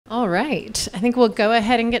All right, I think we'll go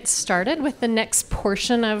ahead and get started with the next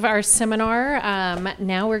portion of our seminar.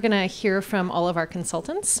 Now we're going to hear from all of our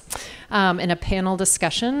consultants in a panel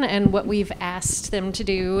discussion, and what we've asked them to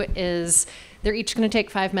do is they're each going to take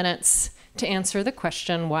 5 minutes to answer the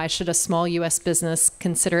question, why should a small U.S. business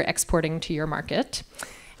consider exporting to your market?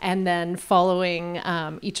 And then following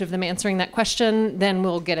each of them answering that question, then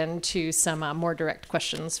we'll get into some more direct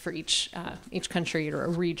questions for each country or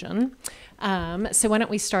region. So why don't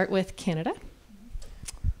we start with Canada?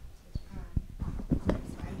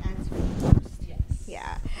 I'm answering first. Yes.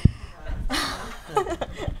 Yeah.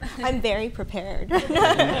 I'm very prepared.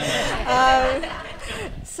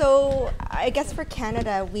 So I guess for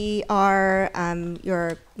Canada, we are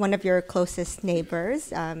one of your closest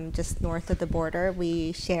neighbors, just north of the border.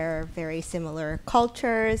 We share very similar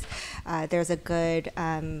cultures. There's a good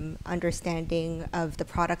understanding of the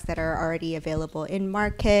products that are already available in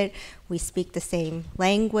market. We speak the same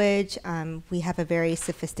language. We have a very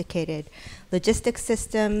sophisticated logistics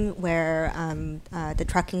system where the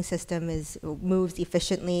trucking system moves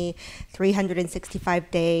efficiently 365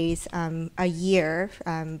 days a year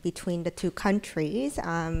between the two countries.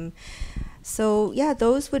 So yeah,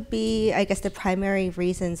 those would be, I guess, the primary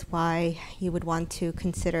reasons why you would want to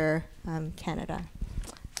consider Canada.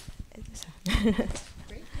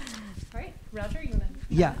 Great. All right, Roger, you want to?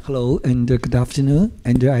 Yeah, hello and good afternoon.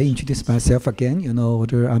 And I introduce myself again.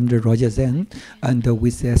 I'm the Roger Zhang, and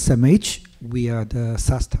with SMH, we are the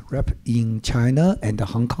SUSTA rep in China and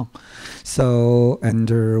Hong Kong. So,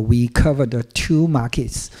 we cover the two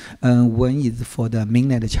markets. One is for the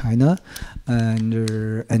mainland China, and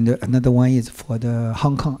another one is for the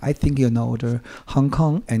Hong Kong. I think the Hong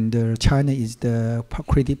Kong and China is the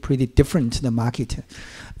pretty different the market.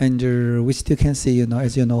 And we still can see,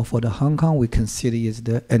 as you know, for the Hong Kong, we consider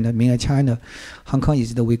and the mainland China, Hong Kong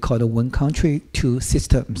is we call the one country, two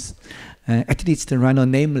systems. At least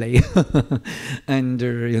namely, and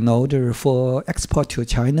for export to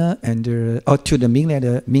China and or to the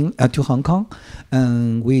mainland to Hong Kong,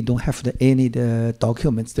 we don't have any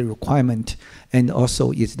documents, the requirement, and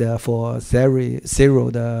also is for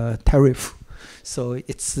zero the tariff. So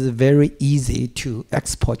it's very easy to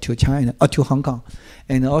export to China or to Hong Kong,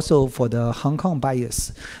 and also for the Hong Kong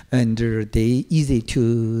buyers, and they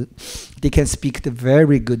can speak the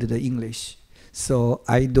very good the English. So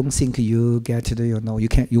I don't think you get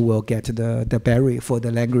you will get the barrier for the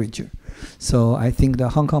language. So I think the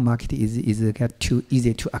Hong Kong market is get too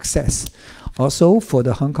easy to access. Also for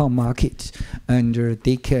the Hong Kong market, and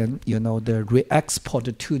they can the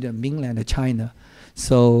re-export to the mainland China.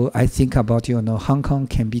 So I think about Hong Kong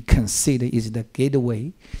can be considered is the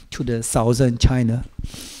gateway to the southern China.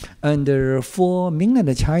 And for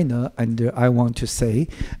mainland China, and I want to say,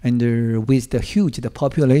 and with the huge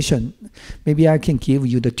population, maybe I can give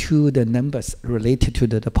you the numbers related to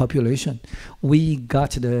the population. We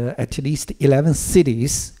got at least 11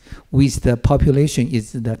 cities with the population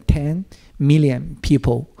is the 10 million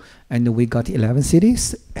people, and we got 11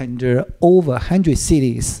 cities, and over 100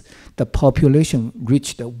 cities, the population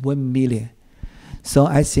reached 1 million. So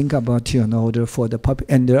I think about for the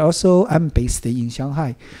and also I'm based in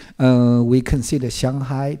Shanghai. We consider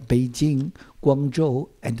Shanghai, Beijing, Guangzhou,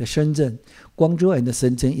 and Shenzhen. Guangzhou and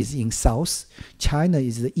Shenzhen is in south. China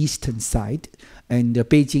is the eastern side, and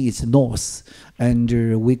Beijing is north.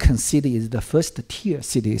 And we consider is the first tier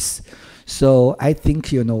cities. So I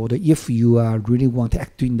think if you are really want to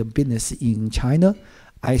act doing the business in China,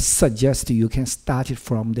 I suggest you can start it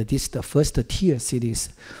from the first tier cities,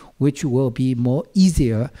 which will be more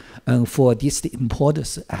easier for these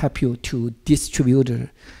importers help you to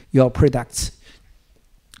distribute your products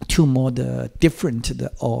to more the different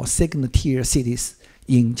or second tier cities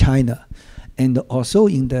in China. And also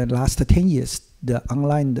in the last 10 years, the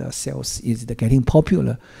online sales is getting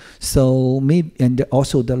popular. So maybe, and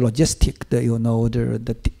also the logistic,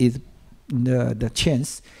 the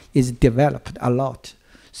chance is developed a lot.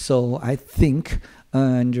 So I think,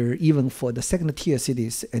 and even for the second tier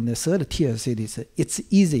cities and the third tier cities, it's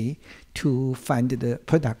easy to find the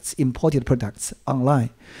products, imported products online.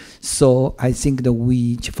 So I think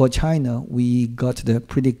that for China, we got the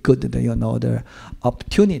pretty good, the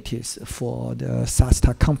opportunities for the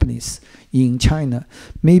SUSTA companies in China.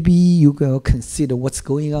 Maybe you will consider what's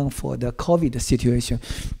going on for the COVID situation,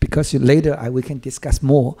 because later we can discuss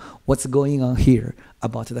more what's going on here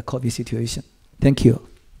about the COVID situation. Thank you.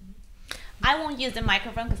 I won't use the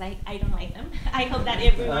microphone because I don't like them. I hope that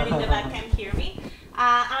everyone in the back can hear me.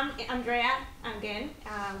 I'm Andrea again.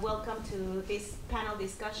 Welcome to this panel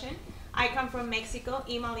discussion. I come from Mexico.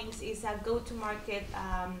 Emalinks is a go-to-market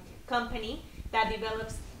company that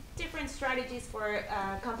develops different strategies for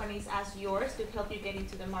companies as yours to help you get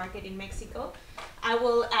into the market in Mexico. I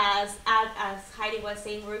will add, as Heidi was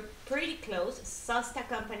saying, we're pretty close. SUSTA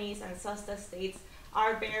companies and SUSTA states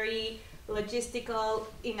are very logistical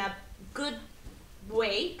in a good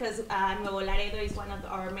way, because Nuevo Laredo is one of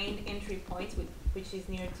our main entry points, which is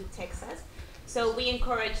near to Texas. So we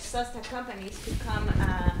encourage SUSTA companies to come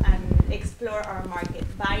and explore our market.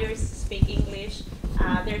 Buyers speak English.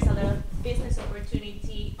 There's a lot of business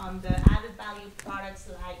opportunity on the added value products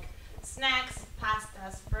like snacks,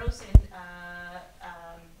 pastas, frozen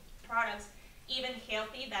products, even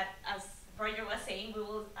healthy, that, as Roger was saying, we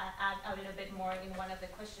will add a little bit more in one of the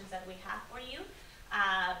questions that we have for you.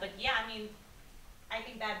 But yeah, I mean, I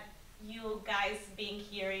think that you guys being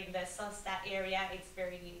here in the SUSTA area, it's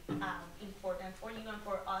very important for you and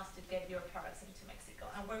for us to get your products into Mexico.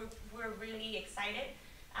 And we're really excited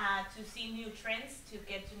to see new trends, to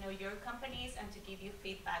get to know your companies, and to give you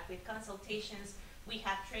feedback with consultations. We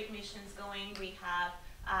have trade missions going, we have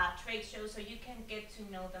trade shows, so you can get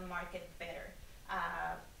to know the market better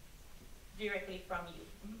directly from you.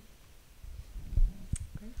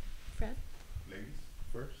 Great. Fred? Ladies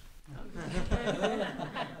first.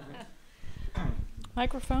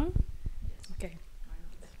 Microphone? Okay.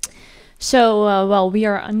 So, well, we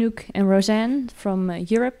are Anouk and Roseanne from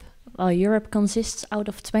Europe. Europe consists out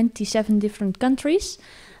of 27 different countries.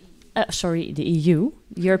 Sorry, the EU,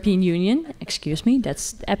 European Union, excuse me,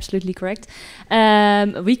 that's absolutely correct.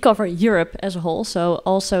 We cover Europe as a whole, so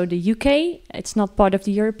also the UK. It's not part of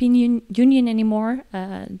the European Union anymore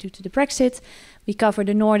due to the Brexit. We cover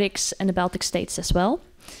the Nordics and the Baltic states as well.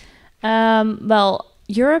 Well,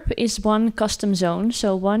 Europe is one custom zone,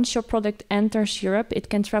 so once your product enters Europe, it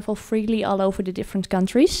can travel freely all over the different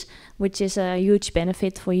countries, which is a huge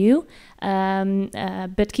benefit for you.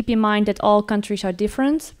 But keep in mind that all countries are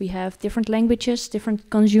different. We have different languages, different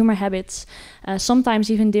consumer habits,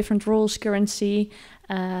 sometimes even different rules, currency.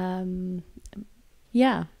 Yeah,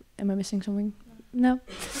 am I missing something? No.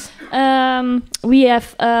 We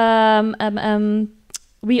have...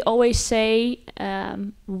 we always say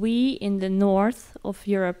we in the north of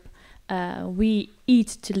Europe, we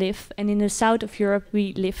eat to live, and in the south of Europe,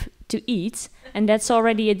 we live to eat. And that's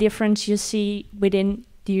already a difference you see within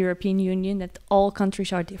the European Union, that all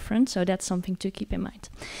countries are different. So that's something to keep in mind.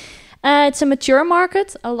 It's a mature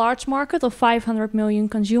market, a large market of 500 million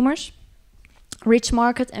consumers, rich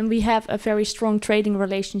market, and we have a very strong trading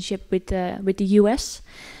relationship with the US.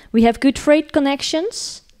 We have good trade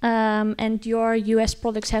connections. And your US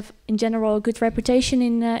products have, in general, a good reputation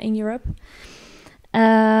in Europe.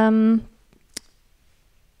 Yeah,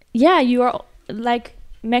 you are like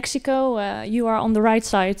Mexico. You are on the right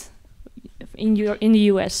side in the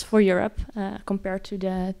US for Europe compared to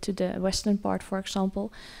the western part, for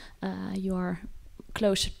example. You are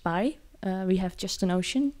close by. We have just an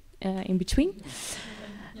ocean in between.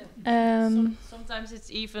 Sometimes it's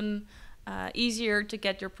even easier to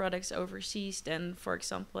get your products overseas than, for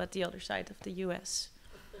example, at the other side of the US.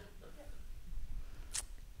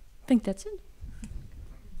 I think that's it.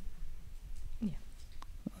 Yeah.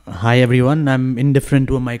 Hi everyone, I'm indifferent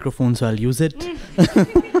to a microphone, so I'll use it.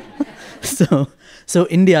 So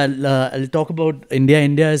India, I'll talk about India.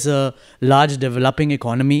 India is a large developing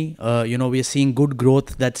economy. We're seeing good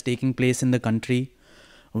growth that's taking place in the country.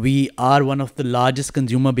 We are one of the largest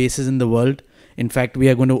consumer bases in the world. In fact, we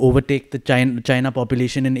are going to overtake the China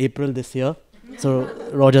population in April this year. So,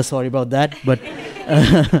 Roger, sorry about that. But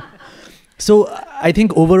so I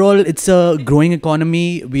think overall, it's a growing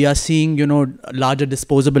economy. We are seeing, larger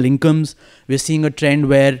disposable incomes. We're seeing a trend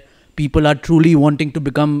where people are truly wanting to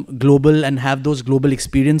become global and have those global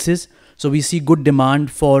experiences. So we see good demand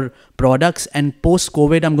for products. And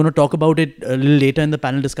post-COVID, I'm going to talk about it a little later in the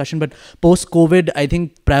panel discussion, but post-COVID, I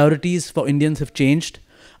think priorities for Indians have changed.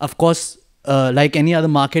 Of course, like any other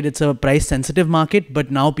market, it's a price-sensitive market, but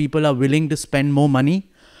now people are willing to spend more money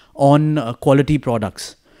on quality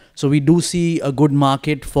products. So we do see a good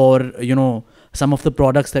market for, some of the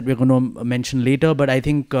products that we're going to mention later. But I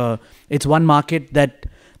think it's one market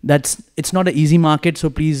it's not an easy market. So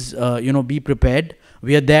please, be prepared.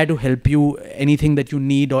 We are there to help you, anything that you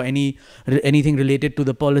need or anything related to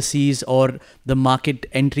the policies or the market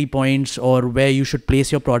entry points or where you should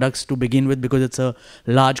place your products to begin with, because it's a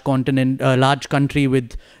large country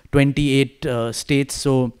with 28 states.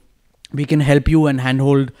 So we can help you and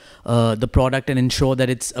handhold the product and ensure that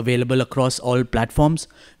it's available across all platforms.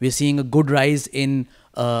 We're seeing a good rise in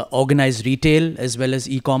organized retail as well as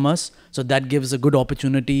e-commerce. So that gives a good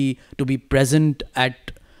opportunity to be present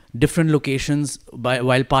at different locations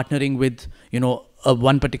while partnering with,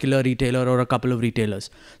 one particular retailer or a couple of retailers.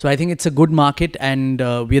 So I think it's a good market, and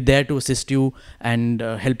we're there to assist you and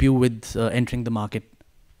help you with entering the market.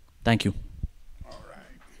 Thank you. All right.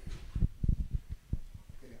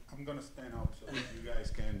 Okay, I'm going to stand up so you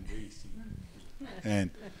guys can really see.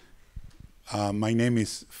 And my name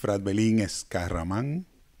is Fradbelín Escarramán.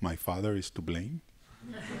 My father is to blame.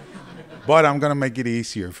 But I'm going to make it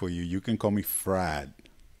easier for you. You can call me Frad.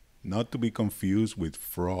 Not to be confused with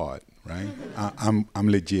fraud, right? I'm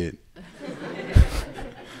legit.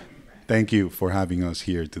 Thank you for having us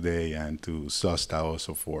here today, and to SUSTA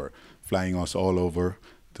also for flying us all over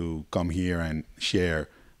to come here and share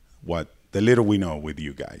what the little we know with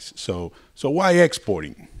you guys. So why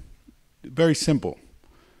exporting? Very simple.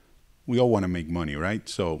 We all want to make money, right?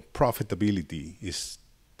 So profitability is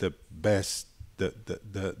the best,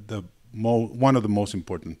 one of the most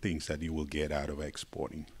important things that you will get out of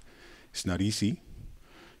exporting. It's not easy.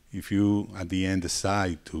 If you, at the end,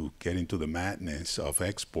 decide to get into the madness of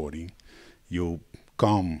exporting, you'll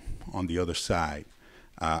come on the other side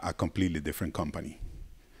a completely different company.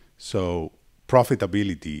 So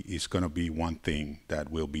profitability is going to be one thing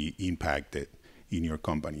that will be impacted in your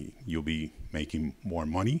company. You'll be making more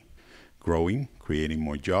money, growing, creating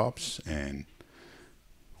more jobs, and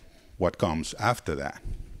what comes after that.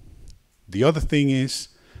 The other thing is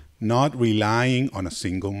not relying on a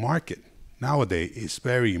single market. Nowadays, it's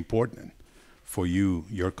very important for you,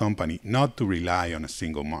 your company, not to rely on a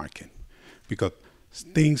single market, because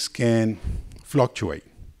things can fluctuate.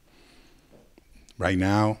 Right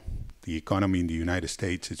now, the economy in the United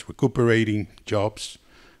States is recuperating, jobs.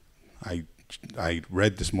 I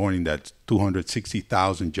read this morning that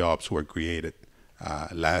 260,000 jobs were created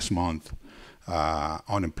last month.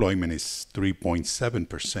 Unemployment is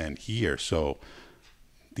 3.7% here, so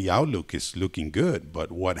the outlook is looking good. But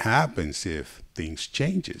what happens if things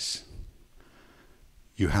changes?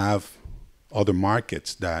 You have other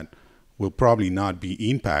markets that will probably not be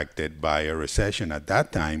impacted by a recession at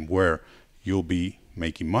that time, where you'll be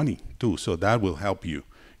making money too. So that will help you,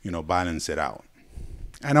 balance it out.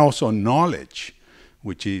 And also knowledge,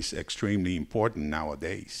 which is extremely important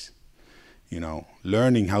nowadays.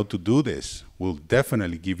 Learning how to do this will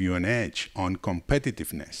definitely give you an edge on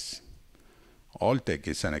competitiveness. Alltech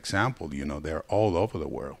is an example. They're all over the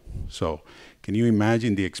world. So can you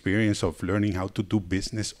imagine the experience of learning how to do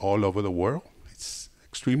business all over the world? It's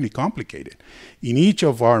extremely complicated. In each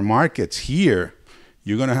of our markets here,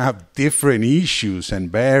 you're going to have different issues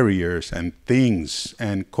and barriers and things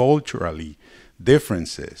and culturally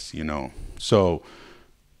differences, So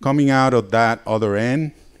coming out of that other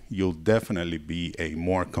end, you'll definitely be a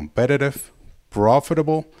more competitive,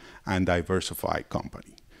 profitable, and diversified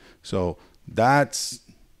company. So that's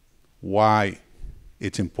why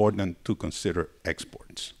it's important to consider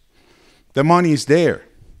exports. The money is there.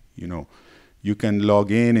 You can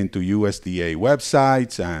log into USDA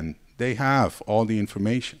websites, and they have all the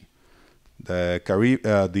information.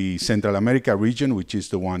 The Central America region, which is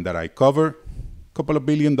the one that I cover, a couple of $1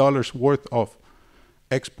 billion worth of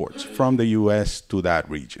exports from the U.S. to that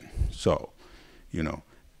region. So,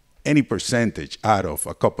 any percentage out of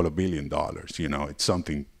a couple of $1 billion, it's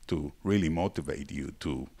something to really motivate you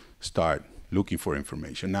to start looking for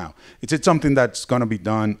information. Now, is it something that's going to be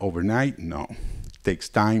done overnight? No. It takes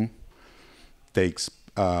time, takes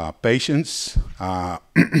patience.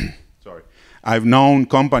 Sorry. I've known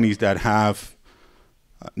companies that have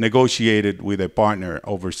negotiated with a partner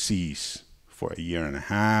overseas for 1.5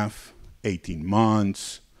 years, 18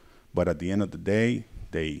 months, but at the end of the day,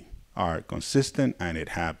 they are consistent and it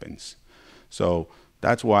happens. So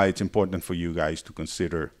that's why it's important for you guys to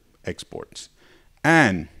consider exports.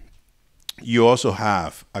 And you also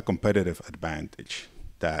have a competitive advantage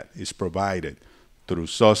that is provided through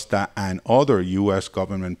SUSTA and other U.S.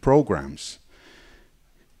 government programs.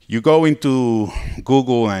 You go into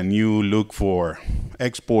Google and you look for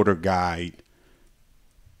exporter guide,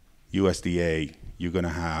 USDA, you're going to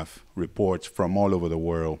have reports from all over the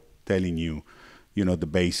world telling you, the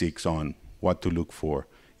basics on what to look for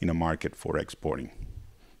in a market for exporting.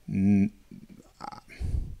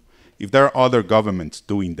 If there are other governments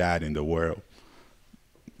doing that in the world,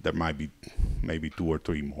 there might be maybe 2 or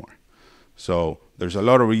 3 more. So there's a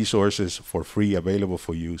lot of resources for free available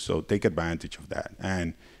for you, so take advantage of that.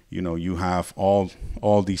 And you have all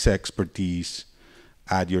these expertise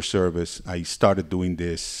at your service. I started doing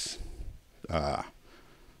this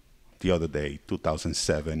the other day,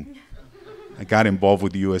 2007. I got involved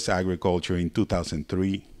with U.S. agriculture in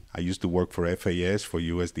 2003. I used to work for FAS, for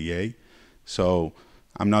USDA. So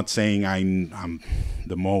I'm not saying I'm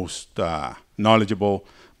the most knowledgeable,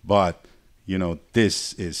 but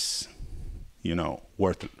this is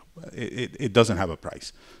worth it. It doesn't have a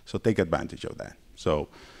price. So take advantage of that. So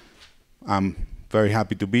I'm very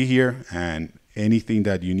happy to be here, and anything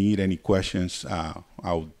that you need, any questions,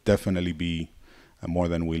 I'll definitely be more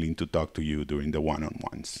than willing to talk to you during the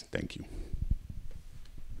one-on-ones. Thank you.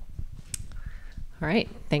 All right.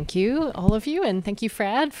 Thank you, all of you, and thank you,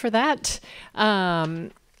 Frad, for that.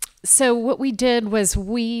 So what we did was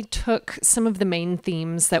we took some of the main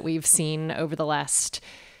themes that we've seen over the last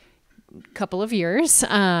couple of years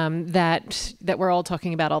that we're all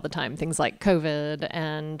talking about all the time, things like COVID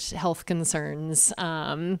and health concerns,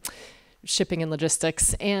 shipping and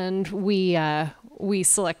logistics, and we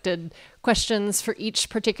selected questions for each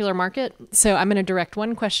particular market. So I'm going to direct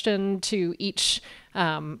one question to each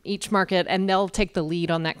market, and they'll take the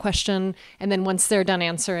lead on that question. And then once they're done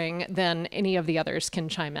answering, then any of the others can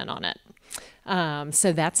chime in on it.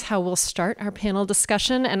 So that's how we'll start our panel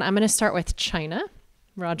discussion. And I'm going to start with China.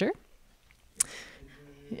 Roger?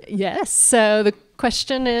 Yes. So the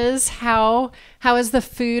question is, how has the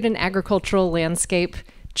food and agricultural landscape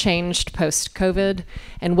changed post-COVID,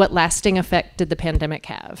 and what lasting effect did the pandemic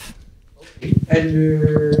have?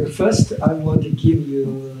 And first, I want to give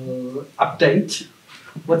you update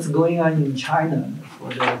what's going on in China for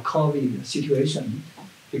the COVID situation,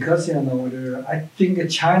 because I think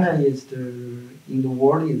China is in the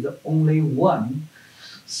world is the only one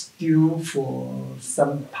still for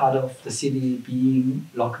some part of the city being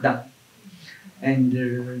locked down and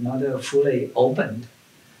not fully opened.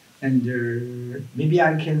 And maybe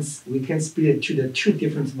we can split it to the two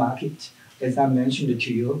different markets, as I mentioned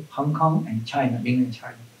to you, Hong Kong and China, mainland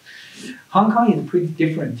China. Hong Kong is pretty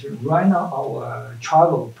different. Right now, our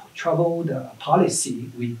travel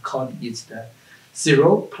policy, we call it the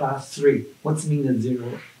 0+3. What's mean the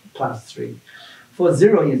 0+3? For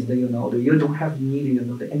 0 is you don't have need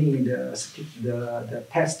any the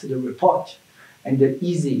test, the report, and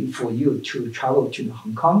easy for you to travel to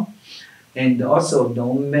Hong Kong. And also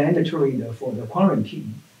no mandatory for the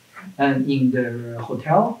quarantine and in the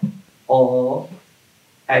hotel or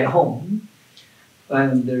at home.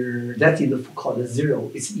 And that is called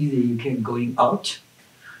 0. It's easy, you can going out.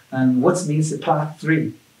 And what means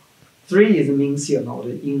 +3? 3 means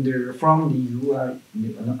from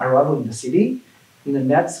the arrival in the city, in the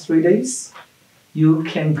next 3 days, you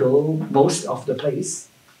can go most of the place,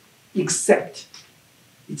 except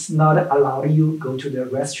it's not allowed you go to the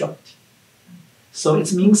restaurant. So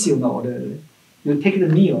it means you take the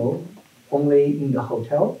meal only in the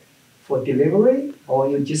hotel for delivery, or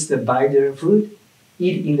you just buy the food,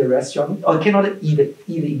 eat in the restaurant, or cannot eat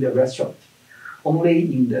in the restaurant, only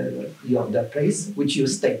in the place which you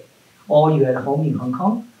stay, or you at home in Hong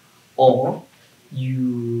Kong, or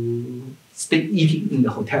you stay eating in the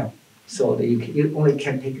hotel. So you only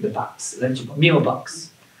can take the box, meal box.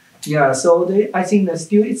 Yeah, so I think that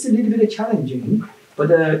still it's a little bit challenging. But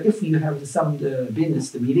if you have some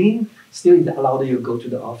business meeting, still it's allowed you go to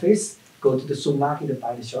the office, go to the supermarket,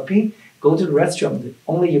 buy the shopping, go to the restaurant.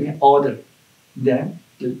 Only you can order, then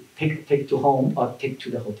you take to home or take to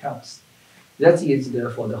the hotels. That is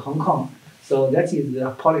for the Hong Kong. So that is the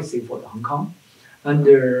policy for the Hong Kong.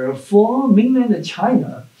 And for mainland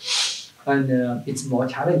China, and it's more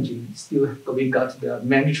challenging. Still, we got the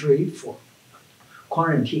mandatory for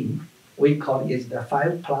quarantine. We call it the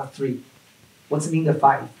 5+3. What's mean the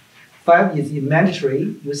 5? 5 is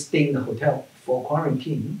mandatory. You stay in the hotel for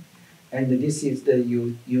quarantine, and this is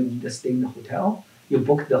you need to stay in the hotel. You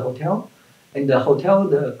book the hotel, and the hotel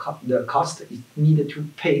the cost is needed to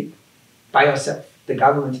pay by yourself. The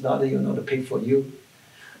government not to pay for you.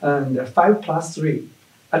 And 5+3,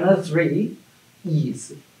 another 3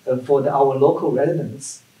 is for our local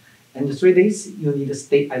residents, and the 3 days you need to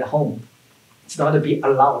stay at home. It's not to be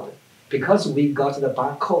allowed because we got the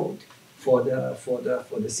barcode. For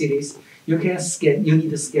the cities, you can scan. You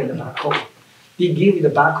need to scan the barcode. They give you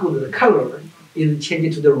the barcode. The color is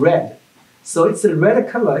changed to the red, so it's a red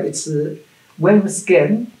color. It's when you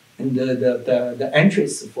scan and the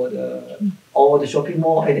entries for all the shopping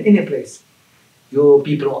mall and any place, you'll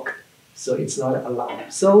be blocked. So it's not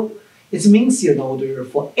allowed. So it means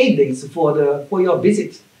for 8 days for your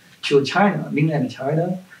visit to China, mainland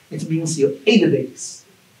China, it means 8 days.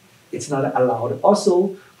 It's not allowed.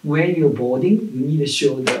 Also, when you're boarding, you need to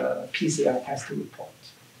show the PCR test report.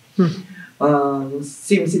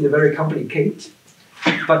 Seems it's very complicated,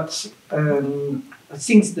 but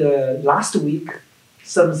since the last week,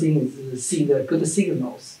 something is see the good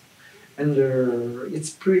signals, and it's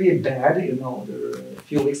pretty bad. A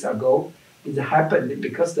few weeks ago, it happened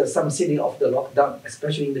because some city of the lockdown,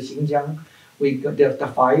 especially in the Xinjiang, we got the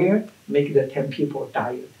fire, make the 10 people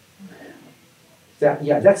died.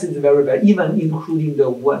 That is very bad. Even including the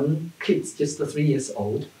one kid, just 3 years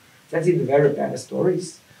old, that is very bad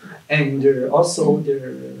stories. And also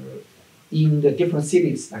in the different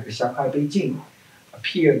cities like Shanghai, Beijing,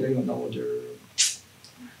 appeared the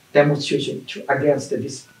demonstration against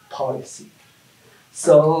this policy.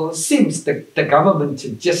 So seems the government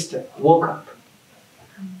just woke up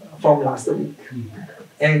from last week,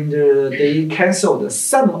 and they canceled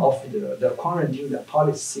some of the quarantine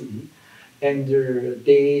policy, and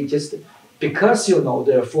they just because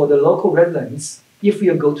for the local residents, if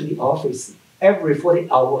you go to the office every 40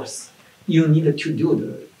 hours, you need to do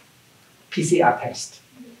the PCR test.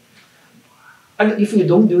 And if you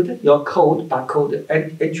don't do that, your barcode,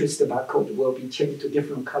 interest barcode will be changed to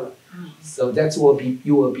different color. So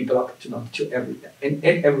you will be blocked to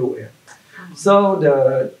everywhere.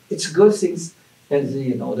 So it's good things as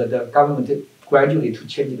the government gradually to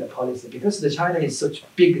change the policy because the China is such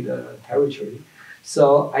big territory.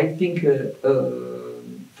 So I think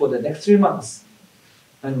for the next 3 months,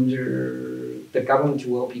 and the government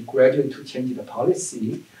will be gradually to change the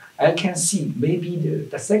policy. I can see maybe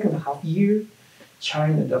the second half year,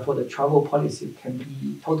 China for the travel policy can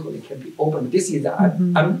be open. This is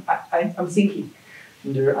I'm thinking,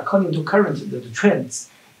 and according to current the trends,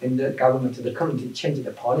 and the government currently changed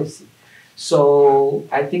the policy. So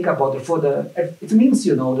I think about it means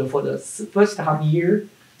for the first half year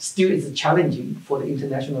still is challenging for the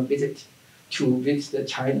international visit to visit the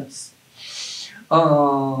China's.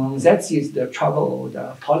 That is the travel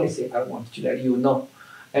policy I want to let you know.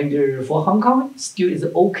 And for Hong Kong, still is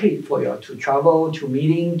okay for you to travel, to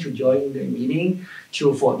meeting, to join the meeting,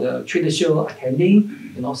 for the trade show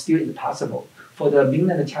attending, still is possible. For the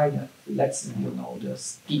mainland China, let's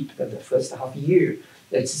skip the first half year.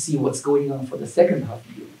 Let's see what's going on for the second half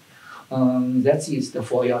year. That is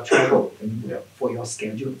for your travel and for your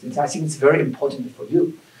schedule. I think it's very important for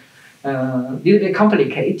you. Little bit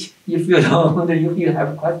complicated. If you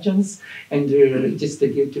have questions, and just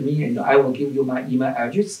give to me, and I will give you my email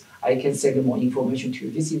address. I can send more information to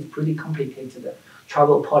you. This is pretty complicated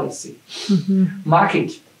travel policy.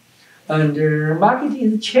 Market, and market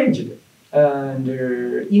is changed. And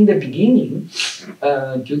in the beginning,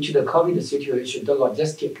 due to the COVID situation, the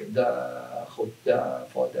logistic, for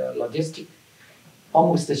the logistic,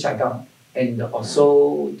 almost shut down, and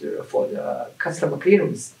also for the customer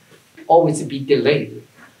clearance, always be delayed.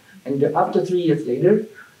 And after 3 years later,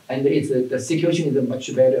 and the situation is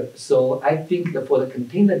much better. So I think that for the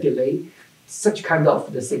container delay, such kind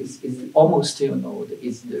of the things is almost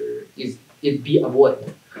is be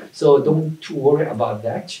avoided. So don't to worry about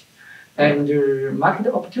that. And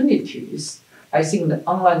market opportunities, I think the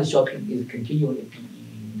online shopping is continually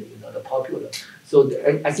being the popular. So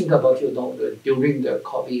I think about during the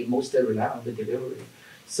COVID, most rely on the delivery.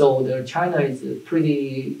 So the China is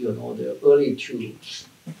pretty the early to use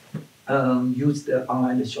the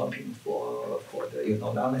online shopping for the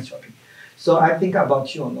online shopping. So I think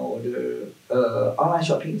about the online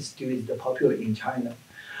shopping still is the popular in China.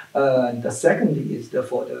 The second is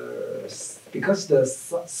because the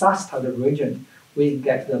SUSTA the region we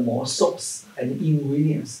get the more sauce and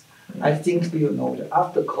ingredients. I think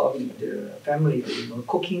after COVID the family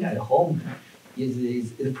cooking at home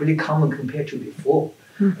is pretty common compared to before.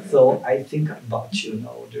 So I think about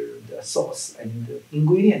the sauce and the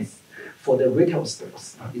ingredients for the retail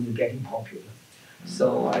stores is getting popular.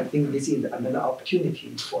 So I think this is another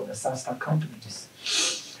opportunity for the SUSTA companies.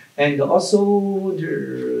 And also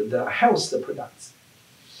the health products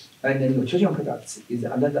and the nutrition products is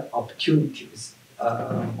another opportunities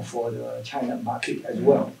for the China market as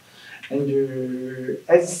well. And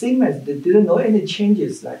as same as they didn't know any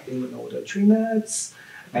changes like the tree nuts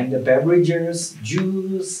and the beverages,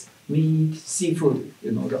 juice, meat, seafood,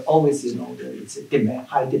 always it's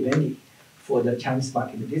high demanding for the Chinese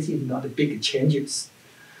market. This is not a big changes.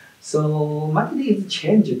 So market is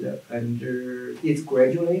changed and it's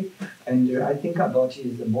gradually, and I think about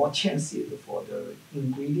is more chances for the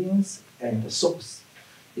ingredients and the sauce.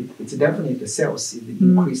 It's definitely the sales is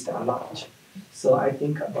increased a lot. So I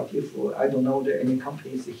think about if I don't know that any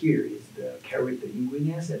companies here is carry the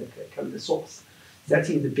ingredients and carry the sauce. That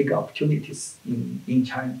is the big opportunities in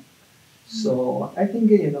China. So I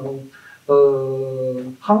think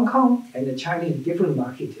Hong Kong and China is different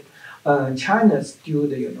market. China still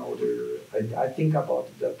I think about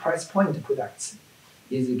the price point products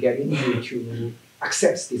is getting easier to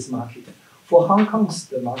access this market. For Hong Kong's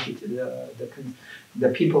the market, the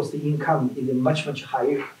people's income is much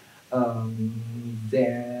higher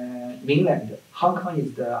than mainland. Hong Kong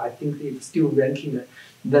is I think it's still ranking the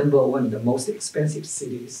number one, the most expensive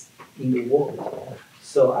cities in the world.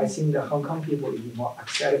 So I think the Hong Kong people is more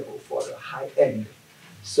acceptable for the high end.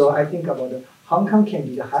 So I think about the Hong Kong can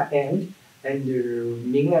be the high end, and the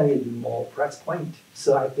mainland is more price point.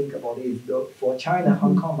 So I think about it for China,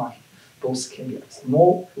 Hong Kong market, both can be a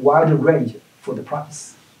more wide range for the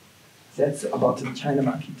price. That's about the China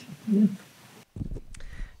market. Yeah.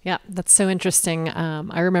 Yeah, that's so interesting.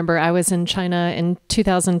 I remember I was in China in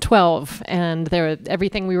 2012, and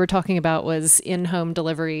everything we were talking about was in-home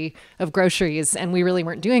delivery of groceries, and we really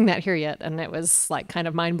weren't doing that here yet. And it was like kind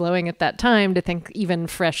of mind-blowing at that time to think even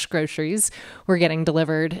fresh groceries were getting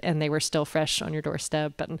delivered, and they were still fresh on your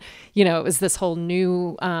doorstep. And it was this whole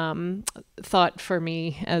new thought for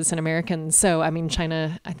me as an American. So I mean,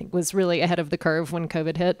 China, I think, was really ahead of the curve when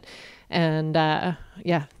COVID hit, and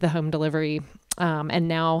the home delivery. And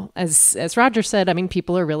now, as Roger said, I mean,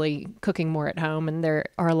 people are really cooking more at home, and there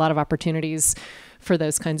are a lot of opportunities for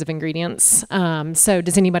those kinds of ingredients. So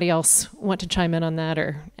does anybody else want to chime in on that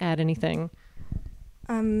or add anything?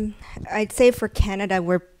 I'd say for Canada,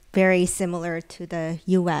 we're very similar to the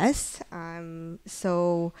US.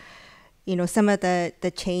 So, some of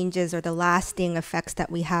the changes or the lasting effects that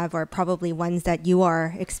we have are probably ones that you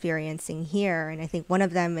are experiencing here. And I think one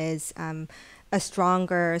of them is a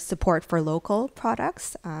stronger support for local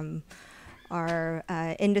products. Our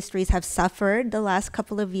industries have suffered the last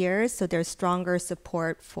couple of years, so there's stronger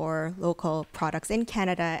support for local products in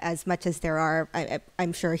Canada as much as there are,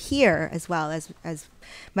 I'm sure, here as well, as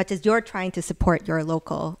much as you're trying to support your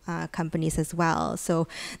local companies as well. So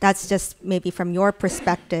that's just maybe from your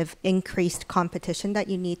perspective, increased competition that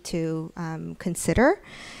you need to consider.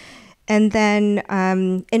 And then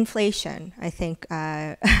inflation, I think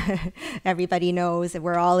everybody knows that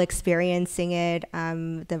we're all experiencing it.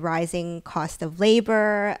 The rising cost of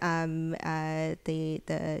labor,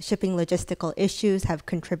 the shipping logistical issues have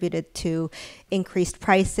contributed to increased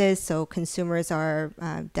prices. So consumers are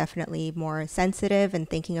definitely more sensitive and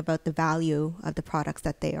thinking about the value of the products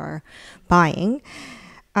that they are buying.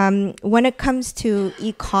 When it comes to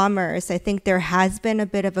e-commerce, I think there has been a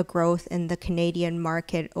bit of a growth in the Canadian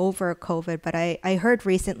market over COVID, but I heard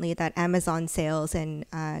recently that Amazon sales in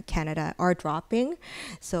Canada are dropping.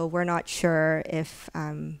 So we're not sure if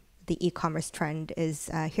the e-commerce trend is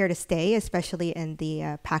here to stay, especially in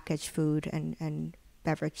the packaged food and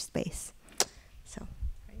beverage space. So,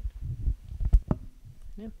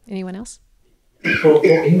 yeah. Anyone else? For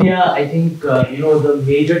India, I think the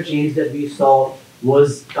major change that we saw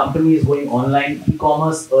was companies going online.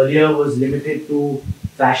 E-commerce earlier was limited to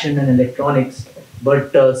fashion and electronics,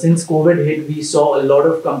 but since COVID hit, we saw a lot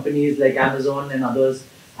of companies like Amazon and others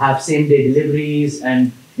have same-day deliveries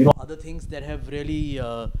and other things that have really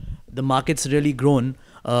the market's really grown.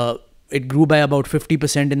 It grew by about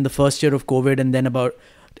 50% in the first year of COVID, and then about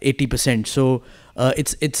 80%. So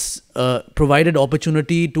it's provided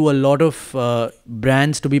opportunity to a lot of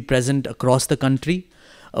brands to be present across the country.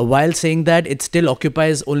 While saying that, it still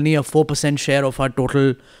occupies only a 4% share of our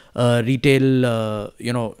total retail,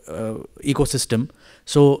 ecosystem.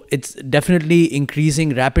 So it's definitely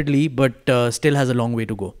increasing rapidly, but still has a long way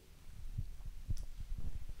to go.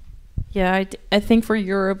 Yeah, I think for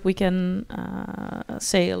Europe we can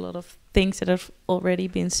say a lot of things that have already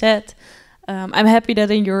been said. I'm happy that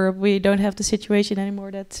in Europe we don't have the situation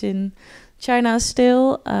anymore that's in China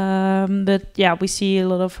still, but yeah, we see a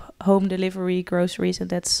lot of home delivery groceries, and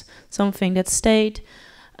that's something that stayed.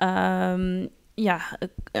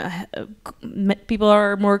 People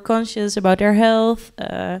are more conscious about their health.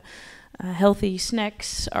 Healthy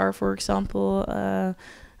snacks are, for example,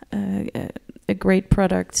 a great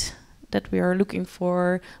product that we are looking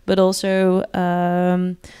for, but also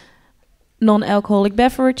non-alcoholic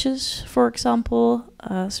beverages, for example.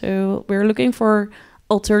 So we're looking for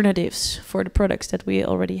alternatives for the products that we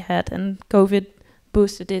already had, and COVID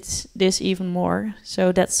boosted this even more.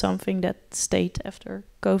 So that's something that stayed after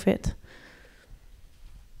COVID.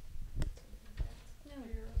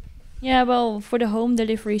 Yeah, well, for the home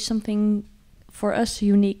delivery, something for us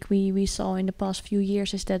unique we saw in the past few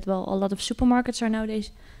years is that, well, a lot of supermarkets are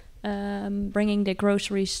nowadays bringing their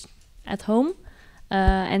groceries at home.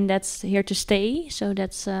 And that's here to stay, so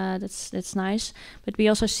that's nice. But we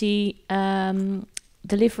also see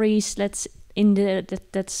deliveries that's delivered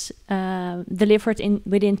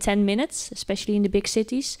within 10 minutes, especially in the big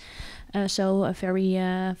cities. So a very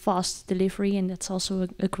fast delivery, and that's also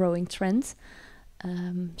a growing trend.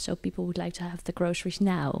 So people would like to have the groceries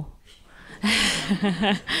now.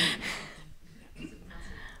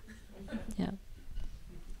 Yeah.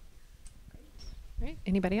 Right.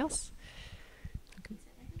 Anybody else?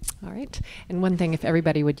 All right. And one thing, if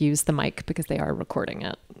everybody would use the mic, because they are recording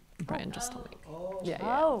it. Brian just told me. Yeah.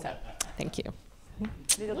 So, thank you.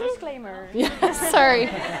 Little disclaimer. Sorry.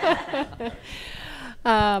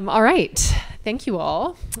 All right. Thank you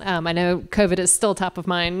all. I know COVID is still top of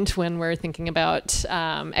mind when we're thinking about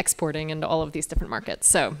exporting into all of these different markets.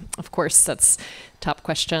 So, of course, that's top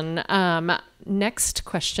question. Next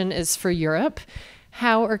question is for Europe.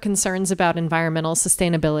 How are concerns about environmental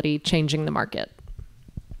sustainability changing the market?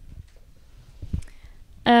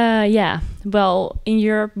 Well, in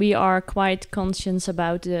Europe, we are quite conscious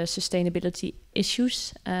about the sustainability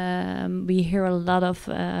issues. We hear a lot of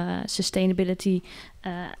sustainability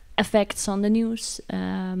effects on the news,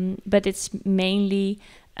 but it's mainly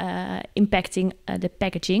impacting the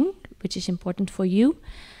packaging, which is important for you.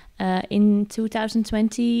 In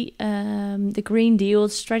 2020, the Green Deal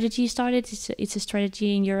strategy started. It's a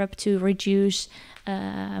strategy in Europe to reduce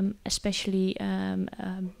especially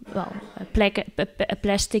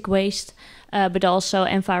plastic waste, but also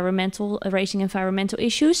raising environmental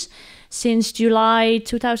issues. Since July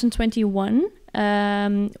 2021,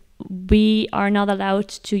 we are not allowed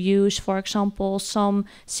to use, for example, some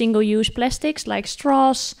single-use plastics like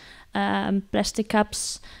straws, plastic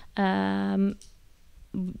cups.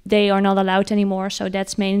 They are not allowed anymore, so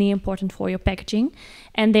that's mainly important for your packaging.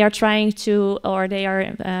 And they are trying to, or they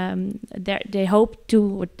are, they hope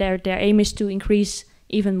to, their aim is to increase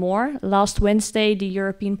even more. Last Wednesday, the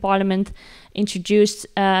European Parliament introduced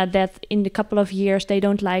that in a couple of years they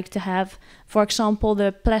don't like to have, for example,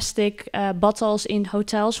 the plastic bottles in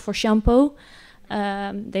hotels for shampoo.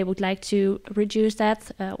 They would like to reduce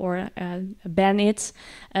that or ban it.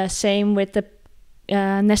 Same with the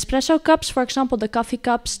Nespresso cups, for example, the coffee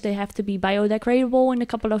cups, they have to be biodegradable in a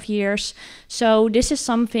couple of years. So this is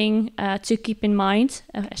something to keep in mind,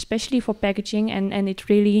 especially for packaging, and it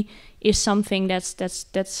really is something that's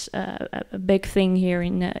a big thing here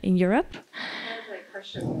in Europe. I have a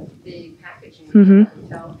question with the packaging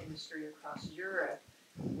hotel industry across Europe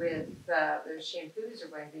with the shampoos or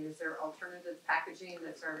whatever. Is there alternative packaging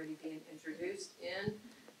that's already being introduced in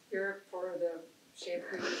Europe for the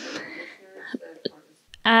shampoos and conditioners?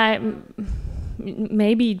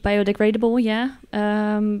 Maybe biodegradable, yeah.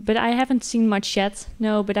 But I haven't seen much yet.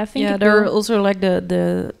 No, but I think there are also like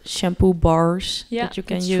the shampoo bars that you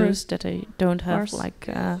can use true. that they don't have Bars. like.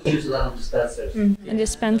 Use a lot of dispensers. And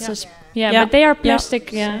dispensers, but they are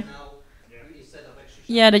plastic, yeah.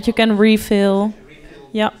 Yeah, that you can refill.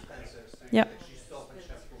 Yeah.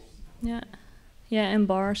 And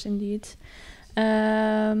bars indeed.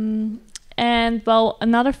 And well,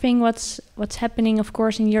 another thing what's happening, of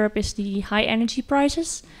course, in Europe is the high energy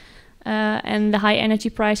prices. And the high energy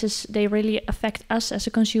prices, they really affect us as a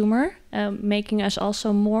consumer, making us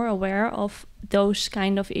also more aware of those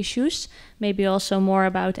kind of issues, maybe also more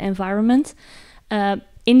about environment. In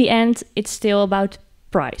the end, it's still about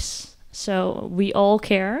price. So we all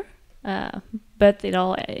care, but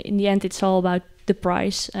in the end, it's all about the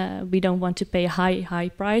price. We don't want to pay a high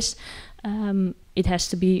price. It has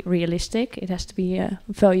to be realistic. It has to be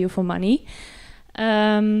value for money.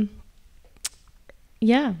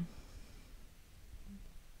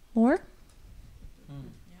 More?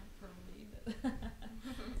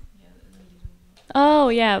 Oh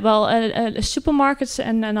yeah, well, supermarkets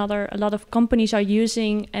and a lot of companies are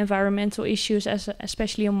using environmental issues as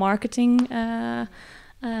especially a marketing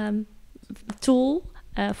tool.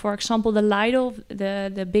 For example, the Lidl,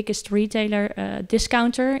 the biggest retailer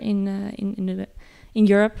discounter in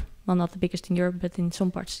Europe. Well, not the biggest in Europe, but in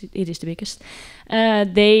some parts it is the biggest.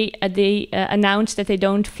 They announced that they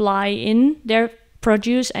don't fly in their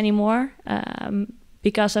produce anymore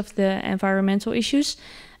because of the environmental issues.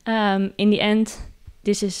 In the end,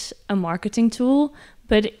 this is a marketing tool,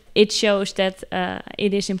 but it shows that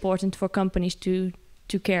it is important for companies to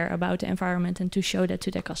care about the environment and to show that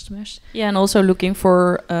to their customers. Yeah, and also looking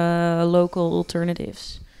for local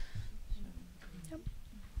alternatives.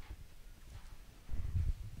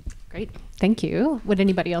 Great, thank you. Would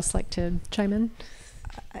anybody else like to chime in?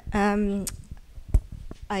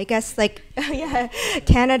 I guess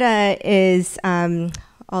Canada is,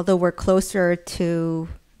 although we're closer to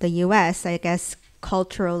the US, I guess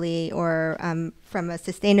culturally or from a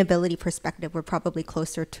sustainability perspective, we're probably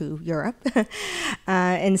closer to Europe.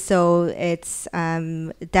 And so it's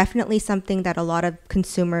definitely something that a lot of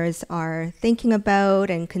consumers are thinking about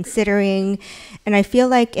and considering. And I feel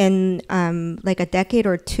like in like a decade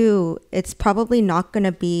or two, it's probably not going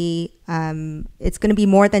to be, it's going to be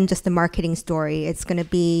more than just a marketing story. It's going to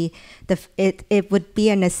be, it would be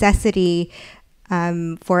a necessity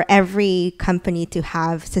for every company to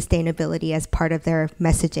have sustainability as part of their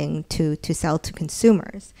messaging to sell to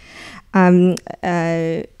consumers. So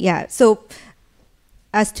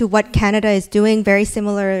as to what Canada is doing, very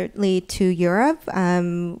similarly to Europe,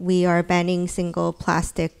 we are banning single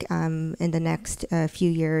plastic in the next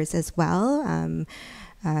few years as well.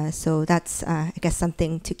 So that's, I guess,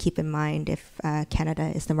 something to keep in mind if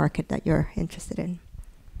Canada is the market that you're interested in.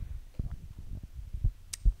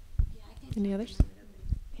 Any others?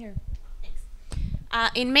 Here.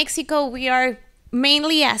 In Mexico, we are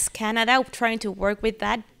mainly as Canada trying to work with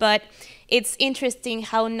that, but it's interesting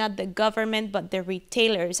how not the government but the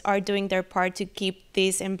retailers are doing their part to keep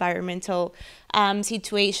this environmental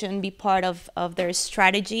situation be part of their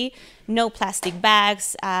strategy. No plastic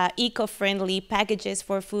bags, eco-friendly packages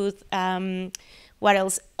for food. What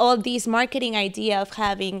else? All these marketing idea of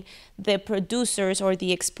having the producers or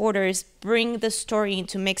the exporters bring the story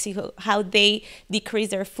into Mexico, how they decrease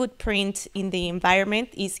their footprint in the environment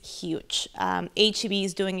is huge. H-E-B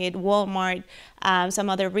is doing it, Walmart, some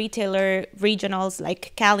other retailer regionals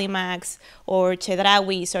like Calimax or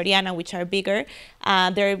Chedraui, Soriana, which are bigger.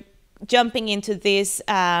 They're jumping into this,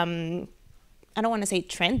 I don't want to say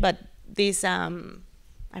trend, but this, I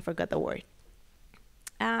forgot the word.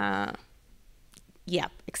 Yeah,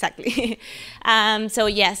 exactly. So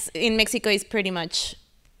yes, in Mexico is pretty much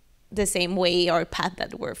the same way or path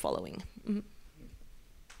that we're following. Mm-hmm.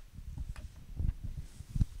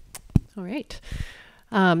 All right.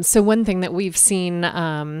 So one thing that we've seen,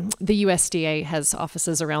 the USDA has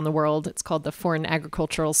offices around the world. It's called the Foreign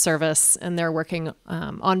Agricultural Service, and they're working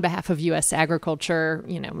on behalf of U.S. agriculture,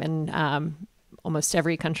 in almost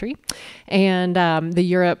every country. And the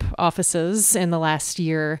Europe offices in the last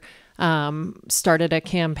year started a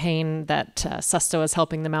campaign that SUSTA was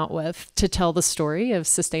helping them out with to tell the story of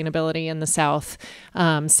sustainability in the South.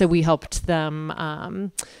 So we helped them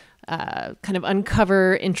kind of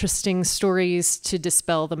uncover interesting stories to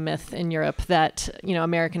dispel the myth in Europe that,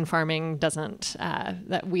 American farming doesn't,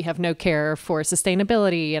 that we have no care for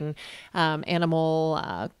sustainability and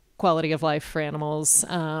animal quality of life for animals,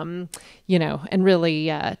 and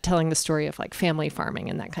really telling the story of like family farming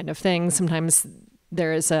and that kind of thing. Sometimes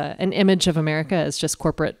there is an image of America as just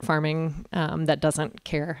corporate farming that doesn't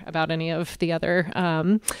care about any of the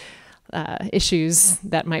other issues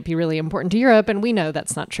that might be really important to Europe, and we know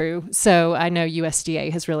that's not true. So I know USDA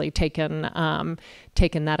has really taken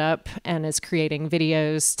that up and is creating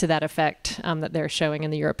videos to that effect that they're showing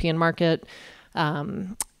in the European market.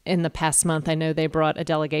 In the past month, I know they brought a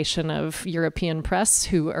delegation of European press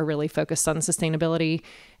who are really focused on sustainability,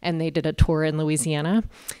 and they did a tour in Louisiana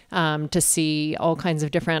to see all kinds of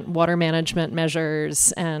different water management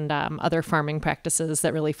measures and other farming practices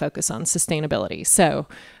that really focus on sustainability. So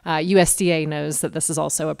USDA knows that this is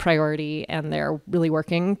also a priority, and they're really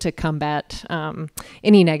working to combat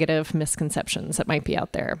any negative misconceptions that might be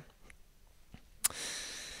out there.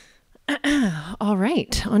 All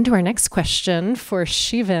right, on to our next question for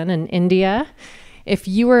Shivan in India. If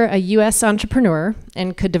you were a U.S. entrepreneur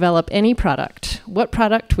and could develop any product, what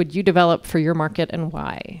product would you develop for your market and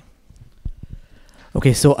why?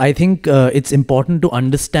 Okay, so I think it's important to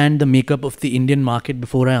understand the makeup of the Indian market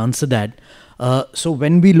before I answer that. So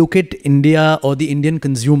when we look at India or the Indian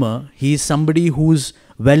consumer, he's somebody who's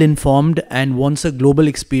well informed and wants a global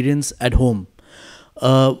experience at home.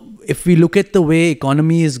 If we look at the way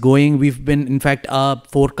economy is going, in fact, our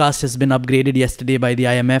forecast has been upgraded yesterday by the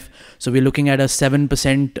IMF. So we're looking at a 7%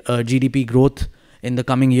 GDP growth in the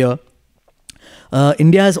coming year.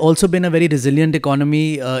 India has also been a very resilient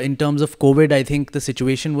economy in terms of COVID. I think the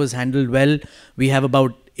situation was handled well. We have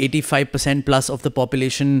about 85% plus of the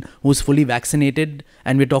population who's fully vaccinated,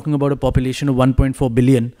 and we're talking about a population of 1.4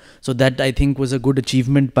 billion. So that I think was a good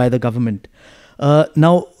achievement by the government.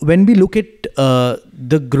 Now, when we look at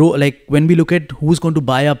when we look at who's going to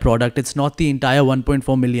buy our product, it's not the entire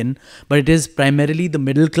 1.4 million, but it is primarily the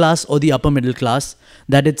middle class or the upper middle class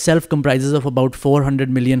that itself comprises of about 400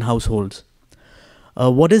 million households.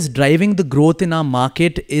 What is driving the growth in our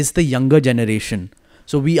market is the younger generation.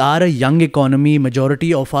 So we are a young economy.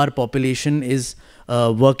 Majority of our population is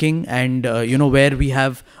working, and where we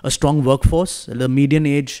have a strong workforce. The median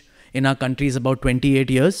age in our country is about 28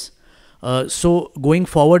 years. So going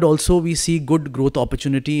forward also, we see good growth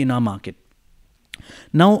opportunity in our market.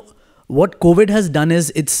 Now, what COVID has done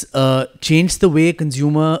is it's changed the way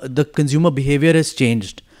the consumer behavior has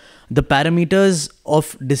changed. The parameters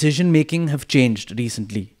of decision making have changed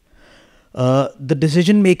recently. The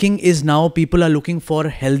decision making is now people are looking for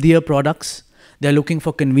healthier products. They're looking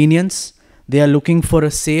for convenience. They are looking for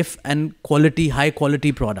a safe and high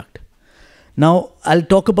quality product. Now, I'll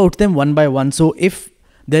talk about them one by one. So if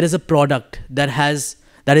there is a product that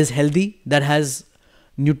is healthy, that is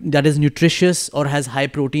nutritious or has high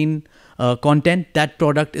protein content, that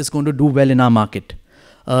product is going to do well in our market.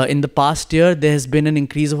 in the past year, there has been an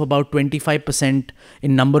increase of about 25%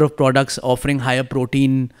 in number of products offering higher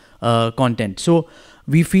protein content. So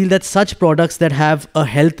we feel that such products that have a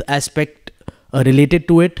health aspect related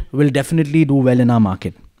to it will definitely do well in our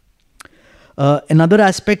market. Another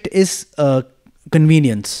aspect is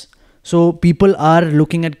convenience. So people are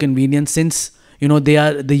looking at convenience since, they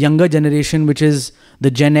are the younger generation, which is the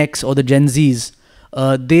Gen X or the Gen Zs.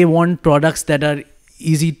 They want products that are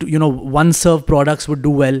easy to, one-serve products would do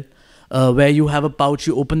well, where you have a pouch,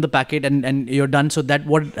 you open the packet and you're done. So that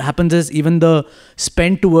what happens is even the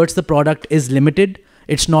spend towards the product is limited.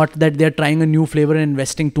 It's not that they're trying a new flavor and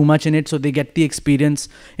investing too much in it, so they get the experience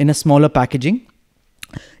in a smaller packaging.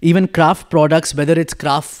 Even craft products, whether it's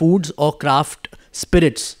craft foods or craft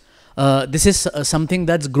spirits, this is something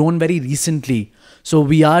that's grown very recently. So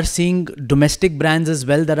we are seeing domestic brands as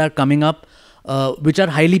well that are coming up, which are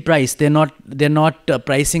highly priced. They're not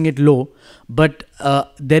pricing it low, but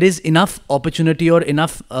there is enough opportunity or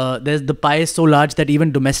enough. The pie is so large that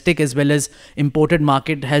even domestic as well as imported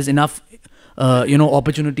market has enough,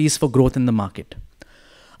 opportunities for growth in the market.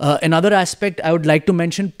 Another aspect I would like to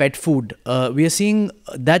mention, pet food. We are seeing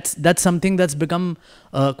that's something that's become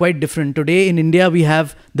quite different. Today in India, we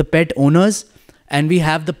have the pet owners and we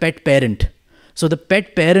have the pet parent. So the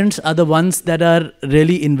pet parents are the ones that are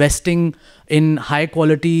really investing in high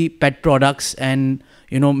quality pet products and,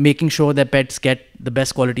 making sure that pets get the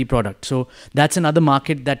best quality product. So that's another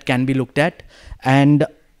market that can be looked at. And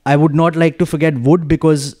I would not like to forget wood,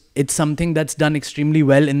 because it's something that's done extremely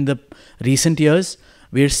well in the recent years.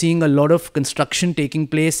 We're seeing a lot of construction taking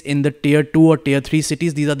place in the tier 2 or tier 3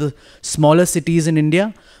 cities. These are the smaller cities in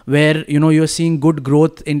India where, you're seeing good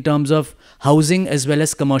growth in terms of housing as well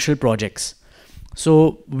as commercial projects.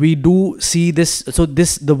 So we do see this. So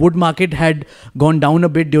the wood market had gone down a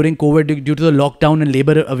bit during COVID due to the lockdown and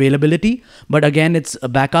labor availability. But again, it's a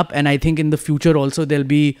backup. And I think in the future also there'll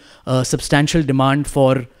be substantial demand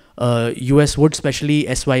for US wood, especially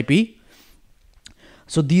SYP.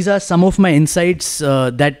 So these are some of my insights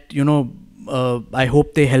that, I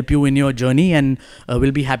hope they help you in your journey, and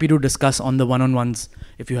we'll be happy to discuss on the one-on-ones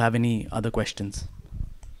if you have any other questions.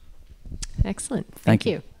 Excellent. Thank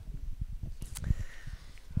you.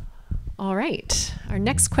 All right. Our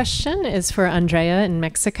next question is for Andrea in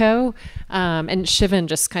Mexico. And Shivan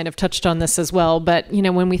just kind of touched on this as well. But,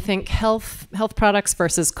 when we think health products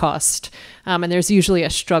versus cost, and there's usually a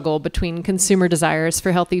struggle between consumer desires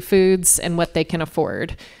for healthy foods and what they can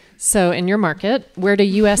afford. So in your market, where do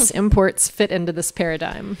U.S. imports fit into this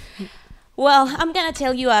paradigm? Well, I'm going to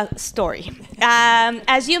tell you a story.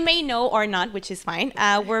 As you may know or not, which is fine,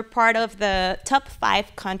 we're part of the top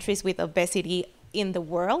 5 countries with obesity in the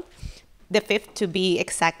world. The 5th to be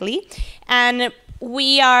exactly. And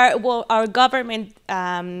our government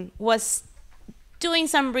was doing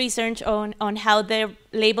some research on how the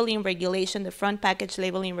labeling regulation, the front package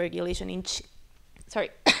labeling regulation in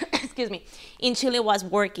Chile was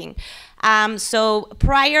working. So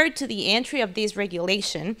prior to the entry of this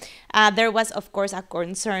regulation, there was, of course, a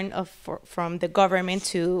concern from the government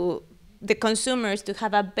to the consumers to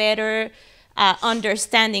have a better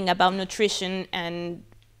understanding about nutrition and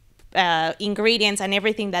ingredients and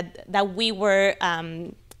everything that we were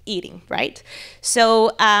eating, right?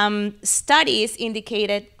 So studies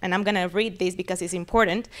indicated, and I'm going to read this because it's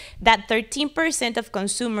important, that 13% of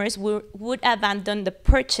consumers would abandon the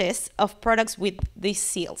purchase of products with these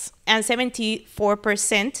seals, and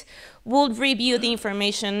 74% would review the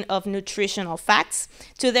information of nutritional facts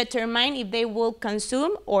to determine if they will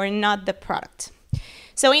consume or not the product.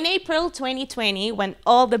 So in April 2020, when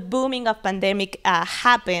all the booming of pandemic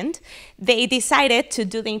happened, they decided to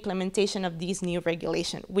do the implementation of this new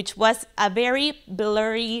regulation, which was a very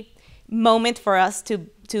blurry moment for us to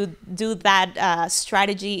do that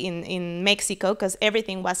strategy in Mexico, because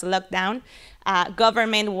everything was locked down.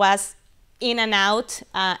 Government was in and out,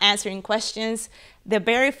 answering questions. The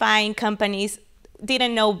verifying companies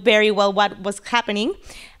didn't know very well what was happening.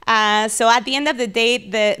 So at the end of the day,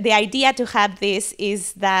 the idea to have this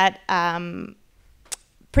is that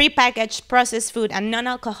prepackaged processed food and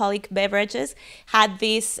non-alcoholic beverages had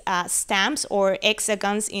these stamps or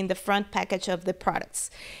hexagons in the front package of the products.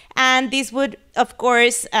 And this would, of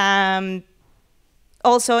course,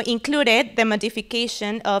 also included the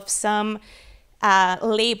modification of some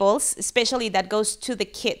labels, especially that goes to the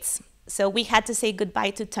kids. So we had to say goodbye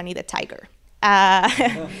to Tony the Tiger.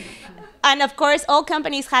 And of course, all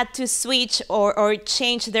companies had to switch or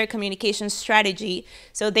change their communication strategy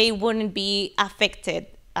so they wouldn't be affected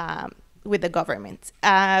with the government.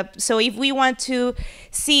 So if we want to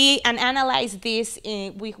see and analyze this,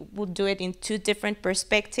 we will do it in two different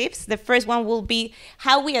perspectives. The first one will be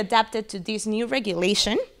how we adapted to this new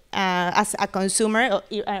regulation as a consumer,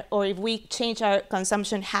 or if we change our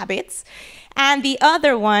consumption habits. And the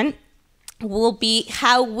other one will be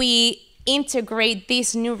how we integrate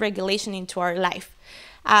this new regulation into our life.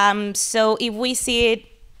 So if we see it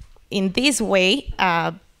in this way,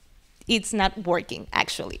 it's not working,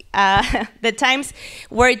 actually. The times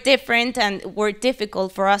were different and were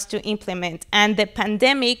difficult for us to implement, and the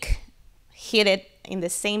pandemic hit it in the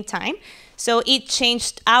same time, so it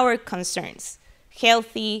changed our concerns.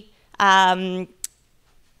 Healthy,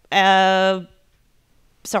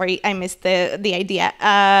 sorry, I missed the idea.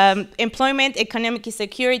 Employment, economic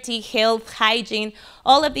security, health, hygiene,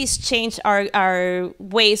 all of these changed our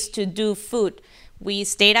ways to do food. We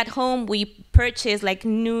stayed at home, we purchased like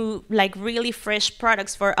new, like really fresh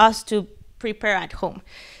products for us to prepare at home.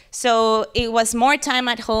 So it was more time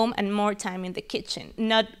at home and more time in the kitchen,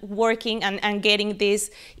 not working and getting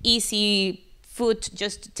this easy food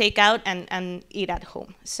just to take out and eat at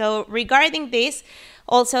home. So regarding this,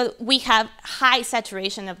 also we have high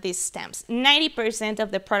saturation of these stamps. 90%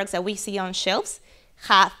 of the products that we see on shelves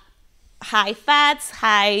have high fats,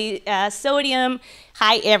 high sodium,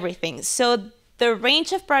 high everything. So the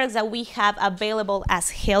range of products that we have available as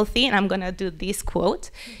healthy, and I'm gonna do this quote,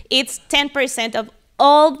 it's 10% of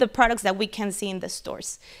all the products that we can see in the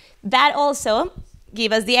stores. That also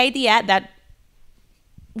gives us the idea that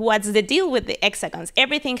what's the deal with the hexagons?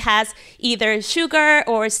 Everything has either sugar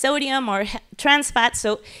or sodium or trans fat,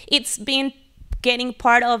 so it's been getting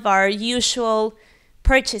part of our usual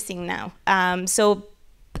purchasing now.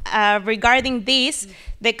 Regarding this,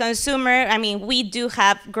 the consumer, I mean, we do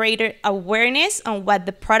have greater awareness on what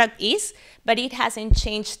the product is, but it hasn't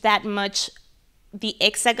changed that much the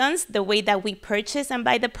hexagons, the way that we purchase and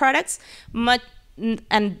buy the products,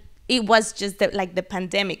 and it was just like the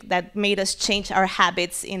pandemic that made us change our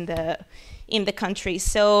habits in the country.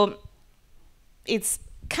 So it's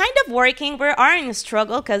kind of working. We are in a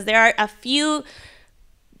struggle because there are a few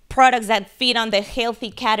products that fit on the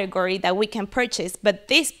healthy category that we can purchase, but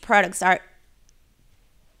these products are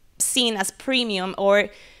seen as premium or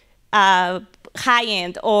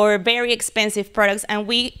high-end or very expensive products, and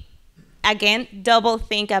we, again, double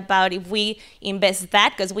think about if we invest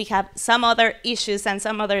that, because we have some other issues and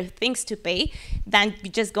some other things to pay, than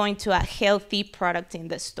just going to a healthy product in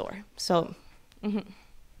the store. So,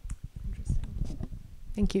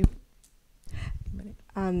 Thank you.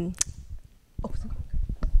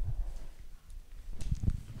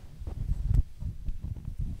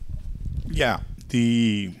 Yeah,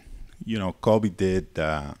 COVID did,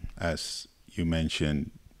 as you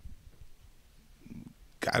mentioned,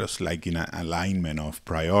 got us like in an alignment of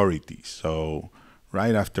priorities. So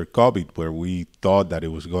right after COVID, where we thought that it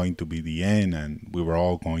was going to be the end and we were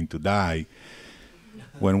all going to die,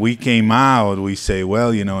 when we came out, we say,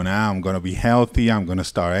 well, now I'm going to be healthy, I'm going to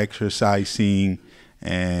start exercising,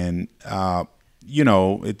 and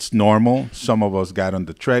it's normal. Some of us got on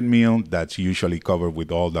the treadmill. That's usually covered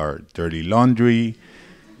with all our dirty laundry.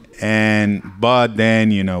 But then,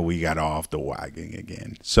 we got off the wagon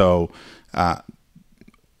again. So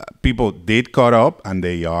people did caught up, and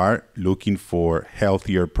they are looking for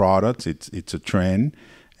healthier products. It's a trend.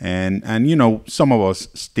 And some of us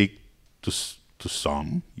stick to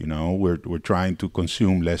some. We're trying to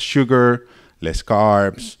consume less sugar, less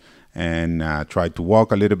carbs, and try to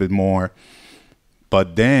walk a little bit more.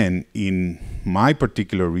 But then in my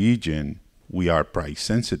particular region, we are price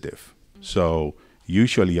sensitive. So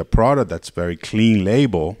usually a product that's very clean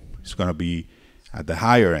label is going to be at the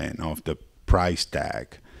higher end of the price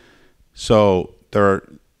tag. So there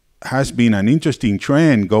has been an interesting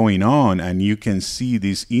trend going on, and you can see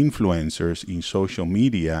these influencers in social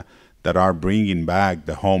media that are bringing back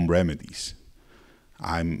the home remedies.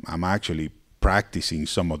 I'm actually practicing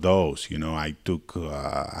some of those. I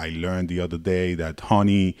learned the other day that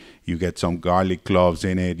honey, you get some garlic cloves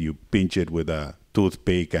in it, you pinch it with a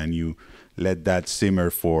toothpick, and you let that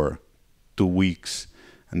simmer for 2 weeks.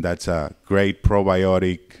 And that's a great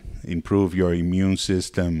probiotic, improve your immune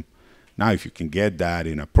system. Now, if you can get that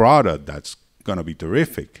in a product, that's going to be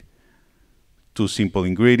terrific. 2 simple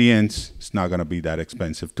ingredients, it's not going to be that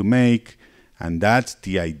expensive to make. And that's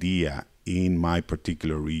the idea in my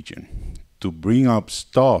particular region, to bring up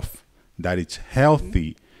stuff that it's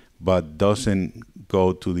healthy but doesn't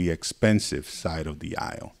go to the expensive side of the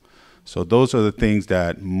aisle. So those are the things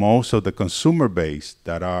that most of the consumer base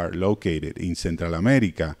that are located in Central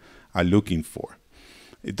America are looking for.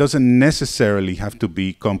 It doesn't necessarily have to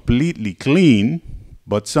be completely clean,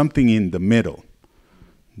 but something in the middle.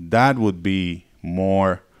 That would be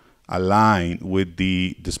more aligned with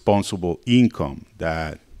the disposable income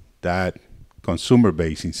that that consumer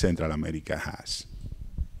base in Central America has.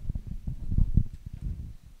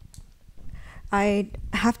 I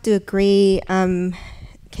have to agree.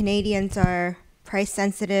 Canadians are price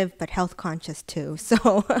sensitive, but health conscious too.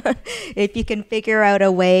 So if you can figure out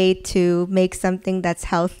a way to make something that's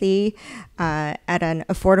healthy at an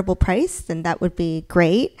affordable price, then that would be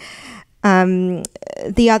great.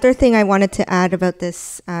 The other thing I wanted to add about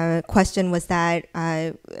this question was that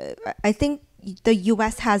I think the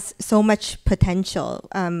U.S. has so much potential.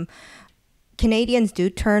 Canadians do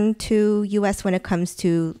turn to U.S. when it comes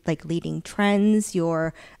to like leading trends.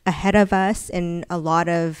 You're ahead of us in a lot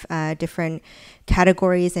of different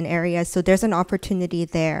categories and areas. So there's an opportunity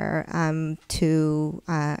there to,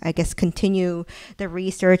 I guess, continue the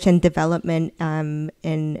research and development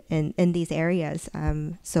in these areas.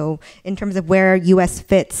 So in terms of where U.S.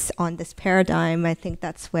 fits on this paradigm, I think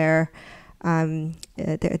that's where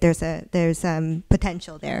there's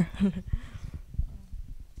potential there.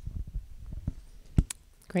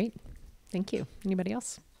 Great. Thank you. Anybody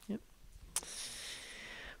else? Yep.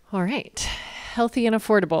 All right. Healthy and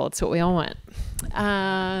affordable. It's what we all want.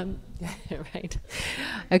 Right.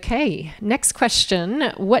 Okay. Next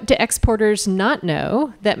question. What do exporters not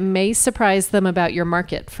know that may surprise them about your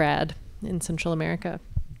market, Frad, in Central America?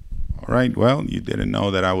 All right. Well, you didn't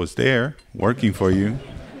know that I was there working for you.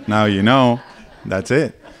 Now you know. That's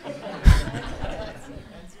it.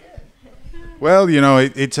 Well, you know,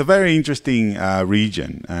 it's a very interesting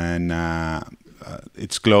region, and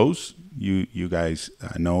it's close. You guys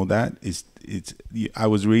know that. I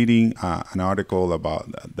was reading an article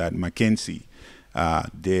about that McKinsey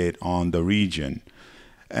did on the region,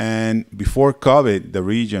 and before COVID, the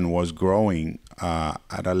region was growing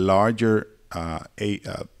at a larger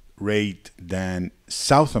rate than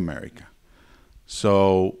South America.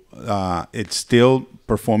 So it's still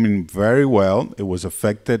performing very well. It was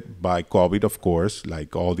affected by COVID, of course,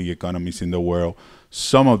 like all the economies in the world.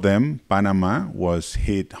 Some of them, Panama, was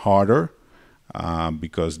hit harder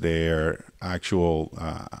because their actual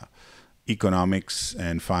economics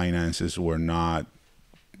and finances were not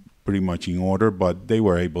pretty much in order, but they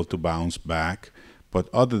were able to bounce back. But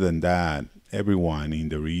other than that, everyone in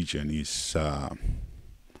the region is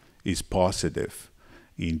positive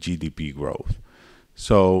in GDP growth.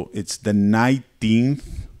 So it's the 19th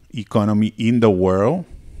economy in the world.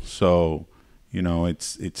 So, you know,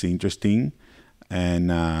 it's interesting. And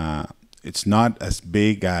it's not as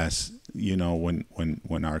big as, you know,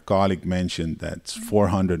 when our colleague mentioned that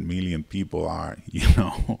 400 million people are, you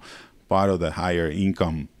know, part of the higher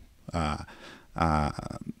income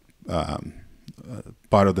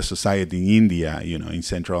part of the society in India. You know, in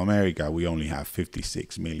Central America, we only have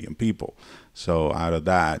 56 million people. So out of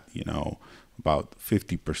that, you know, about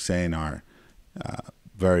 50% are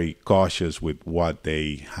very cautious with what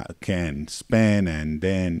they can spend, and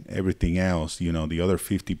then everything else, you know, the other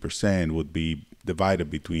 50% would be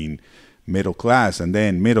divided between middle class, and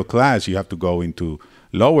then middle class, you have to go into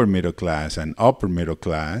lower middle class and upper middle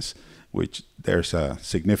class, which there's a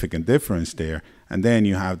significant difference there, and then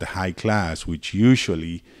you have the high class, which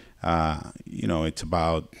usually, you know, it's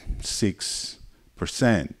about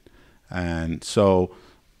 6%, and so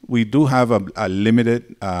we do have a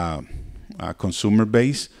limited consumer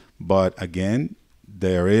base, but again,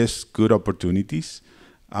 there is good opportunities.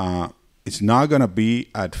 It's not going to be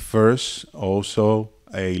at first also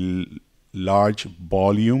a large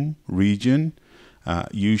volume region.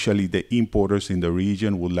 Usually the importers in the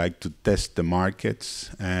region would like to test the markets,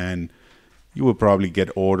 and you will probably get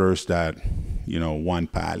orders that, you know, 1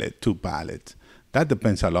 pallet, 2 pallets. That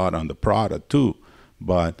depends a lot on the product too,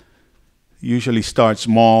 but usually start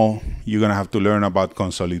small. You're going to have to learn about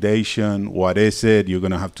consolidation. What is it? You're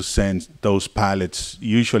going to have to send those pallets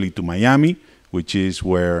usually to Miami, which is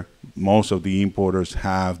where most of the importers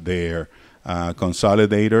have their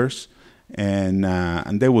consolidators,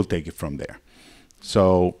 and they will take it from there.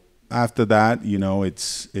 So after that, you know,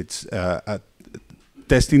 it's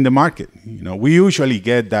testing the market. You know, we usually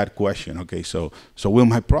get that question. Okay, so will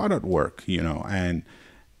my product work? You know, and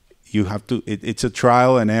you have to. It's a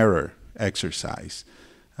trial and error exercise.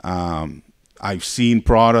 I've seen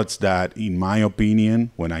products that, in my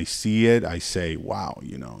opinion, when I see it, I say, wow,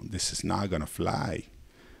 you know, this is not going to fly.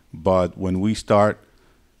 But when we start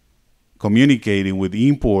communicating with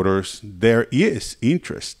importers, there is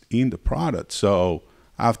interest in the product. So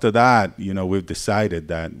after that, you know, we've decided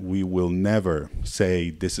that we will never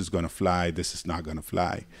say this is going to fly, this is not going to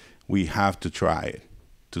fly. We have to try it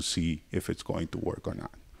to see if it's going to work or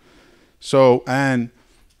not. So, and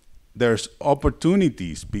there's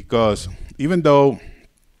opportunities, because even though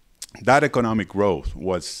that economic growth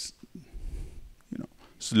was,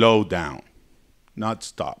 slowed down, not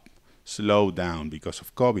stop, slow down because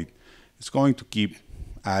of COVID, it's going to keep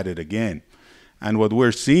at it again. And what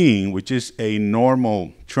we're seeing, which is a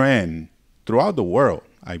normal trend throughout the world,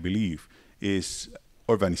 I believe, is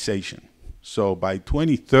urbanization. So by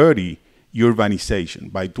 2030,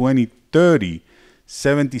 urbanization. By 2030,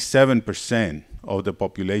 77% of the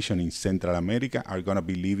population in Central America are going to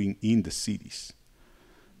be living in the cities.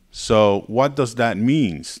 So what does that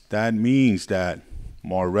mean? That means that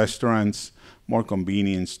more restaurants, more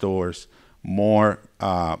convenience stores, more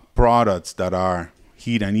products that are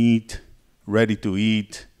heat and eat, ready to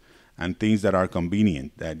eat, and things that are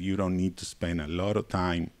convenient, that you don't need to spend a lot of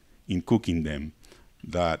time in cooking them,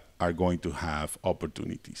 that are going to have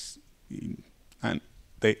opportunities. And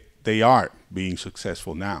they are being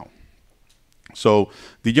successful now. So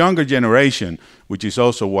the younger generation, which is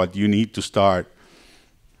also what you need to start,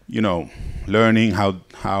 learning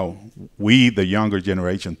how we, the younger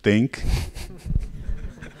generation, think.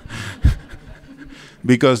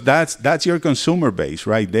 Because that's your consumer base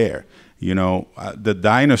right there. The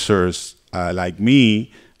dinosaurs like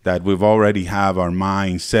me, that we've already have our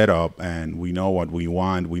mind set up and we know what we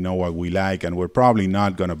want, we know what we like, and we're probably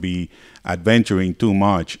not going to be adventuring too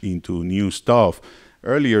much into new stuff.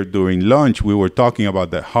 Earlier during lunch, we were talking about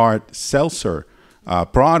the hard seltzer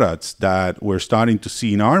products that we're starting to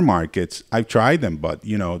see in our markets. I've tried them, but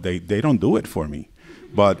they don't do it for me.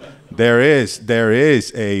 But there is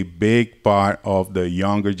a big part of the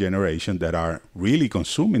younger generation that are really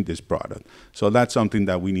consuming this product. So that's something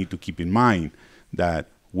that we need to keep in mind, that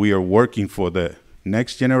we are working for the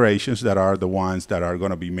next generations that are the ones that are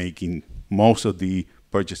going to be making most of the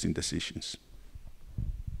purchasing decisions.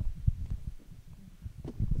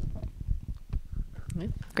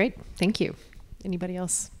 Great, thank you. Anybody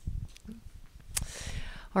else?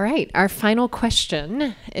 All right, our final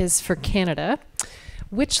question is for Canada.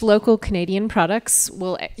 Which local Canadian products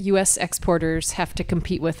will U.S. exporters have to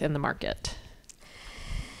compete with in the market?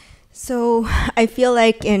 So I feel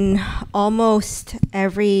like in almost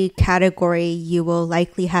every category, you will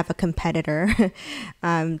likely have a competitor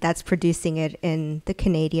that's producing it in the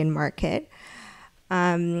Canadian market.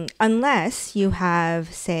 Unless you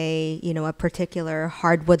have, say, a particular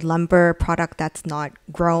hardwood lumber product that's not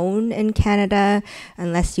grown in Canada,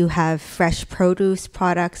 unless you have fresh produce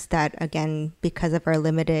products that, again, because of our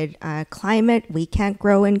limited climate, we can't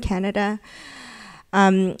grow in Canada.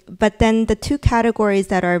 But then the two categories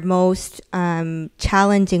that are most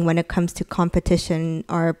challenging when it comes to competition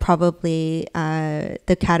are probably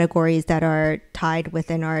the categories that are tied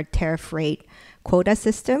within our tariff rate quota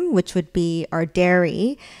system, which would be our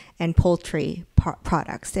dairy and poultry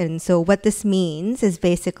products. And so what this means is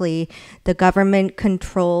basically the government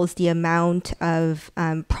controls the amount of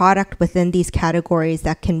product within these categories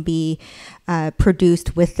that can be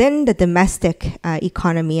produced within the domestic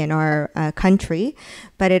economy in our country,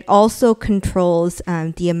 but it also controls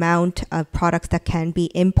the amount of products that can be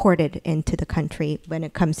imported into the country when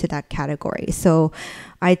it comes to that category. So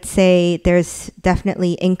I'd say there's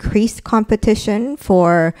definitely increased competition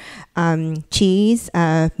for cheese,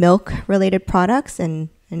 milk-related products, and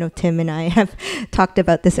I know Tim and I have talked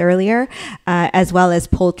about this earlier, as well as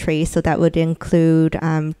poultry. So that would include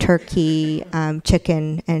turkey,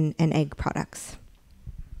 chicken, and egg products.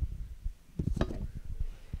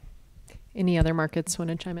 Any other markets want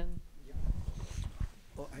to chime in?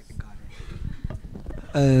 Oh, I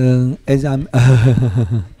got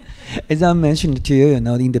it. As I mentioned to you,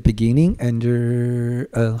 in the beginning, and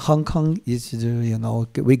Hong Kong is,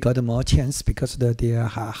 we got more chance because they are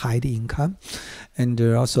high income, and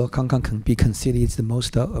also Hong Kong can be considered the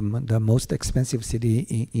most expensive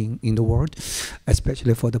city in the world,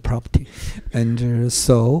 especially for the property, and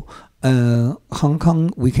so Hong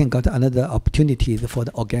Kong we can get another opportunity for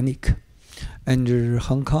the organic. And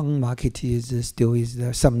Hong Kong market is still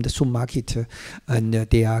some of the supermarket, and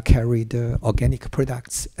they are carried organic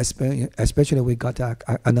products. Especially we got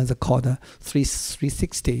another called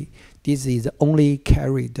 360. This is only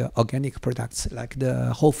carried organic products like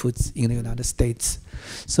the Whole Foods in the United States.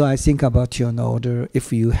 So I think about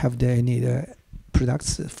if you have any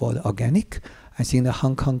products for the organic, I think the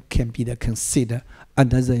Hong Kong can be consider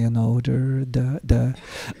another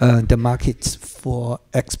the markets for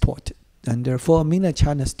export. And for mainland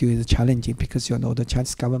China still is challenging because the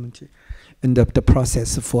Chinese government and the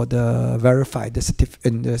process for the verified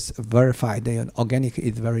organic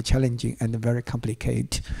is very challenging and very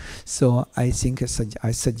complicated. So I think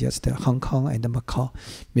I suggest Hong Kong and Macau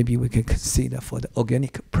maybe we can consider for the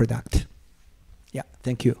organic product. Yeah,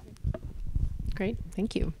 thank you. Great,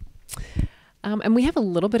 thank you. And we have a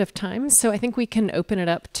little bit of time, so I think we can open it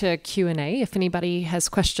up to Q&A if anybody has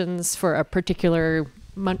questions for a particular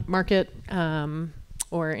market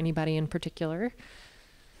or anybody in particular.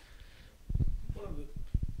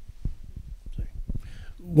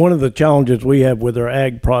 One of the challenges we have with our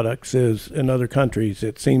ag products is in other countries,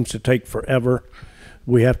 it seems to take forever.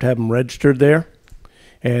 We have to have them registered there,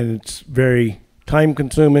 and it's very time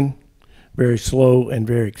consuming, very slow, and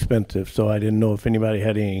very expensive. So I didn't know if anybody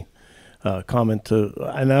had any comment to,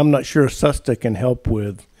 and I'm not sure SUSTA can help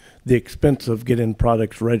with the expense of getting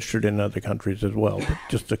products registered in other countries as well, but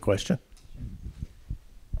just a question.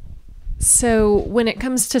 So when it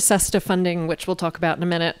comes to SUSTA funding, which we'll talk about in a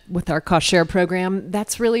minute with our cost share program,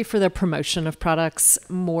 that's really for the promotion of products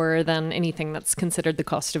more than anything that's considered the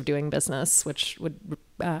cost of doing business, which would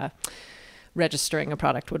registering a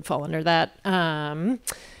product would fall under that.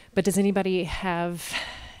 But does anybody have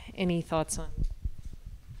any thoughts on?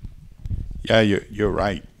 Yeah, you're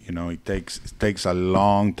right. You know, it takes a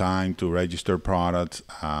long time to register products.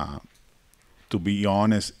 To be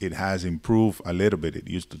honest, it has improved a little bit. It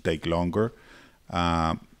used to take longer.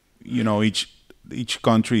 You know, each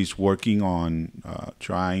country is working on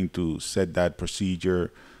trying to set that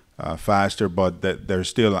procedure faster, but there's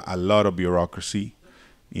still a lot of bureaucracy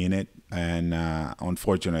in it, and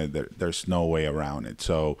unfortunately, there's no way around it.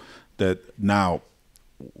 So that now,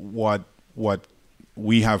 what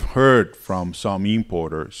we have heard from some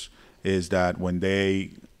importers is that when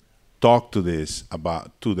they talk to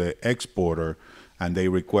the exporter and they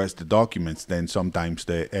request the documents, then sometimes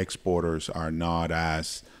the exporters are not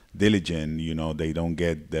as diligent. You know, they don't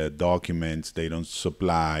get the documents, they don't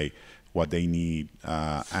supply what they need,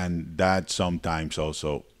 and that sometimes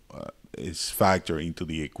also is factor into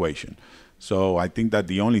the equation. So I think that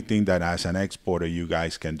the only thing that as an exporter you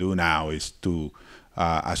guys can do now is to,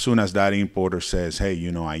 as soon as that importer says, hey,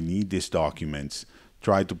 you know, I need these documents,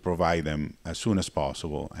 try to provide them as soon as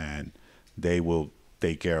possible, and they will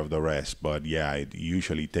take care of the rest. But yeah, it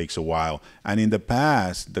usually takes a while. And in the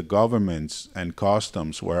past, the governments and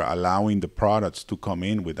customs were allowing the products to come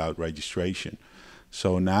in without registration.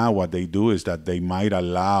 So now what they do is that they might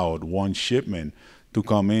allow one shipment to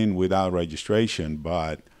come in without registration,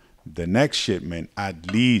 but the next shipment, at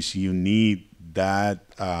least you need that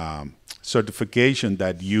certification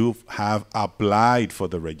that you have applied for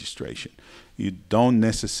the registration. You don't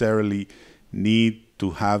necessarily need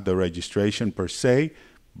to have the registration per se,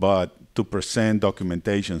 but to present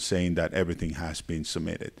documentation saying that everything has been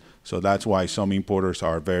submitted. So that's why some importers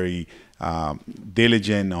are very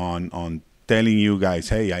diligent on telling you guys,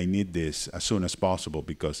 hey, I need this as soon as possible,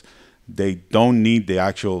 because they don't need the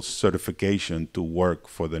actual certification to work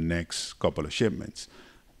for the next couple of shipments.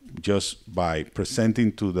 Just by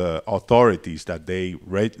presenting to the authorities that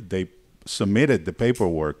they submitted the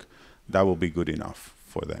paperwork, that will be good enough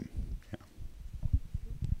for them.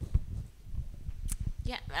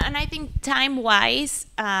 Yeah, and I think time-wise,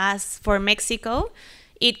 as for Mexico,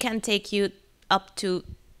 it can take you up to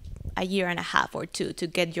a year and a half or two to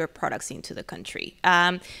get your products into the country.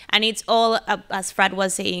 And it's all, as Fred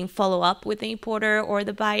was saying, follow up with the importer or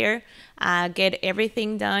the buyer, get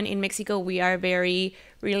everything done. In Mexico, we are very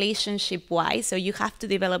relationship-wise, so you have to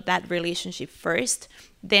develop that relationship first,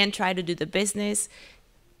 then try to do the business,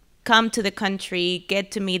 come to the country, get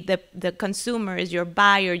to meet the consumers, your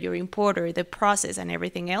buyer, your importer, the process and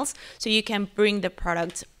everything else, so you can bring the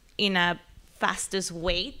product in a fastest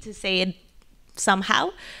way, to say it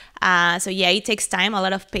somehow. So yeah, it takes time, a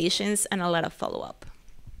lot of patience, and a lot of follow-up.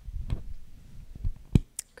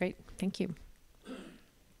 Great, thank you.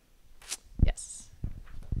 Yes.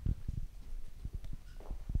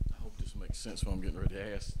 I hope this makes sense what I'm getting ready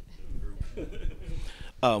to ask.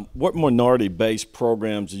 What minority-based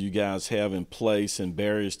programs do you guys have in place and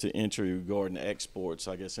barriers to entry regarding exports,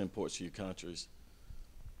 I guess imports to your countries?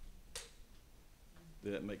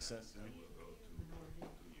 Did that make sense?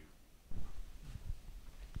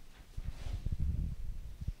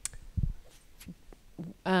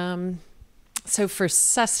 So for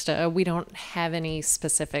SUSTA, we don't have any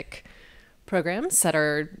specific programs that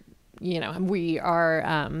are, you know, we are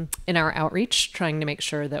in our outreach trying to make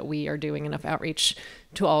sure that we are doing enough outreach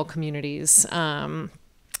to all communities.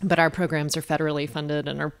 But our programs are federally funded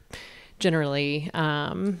and are generally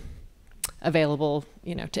available,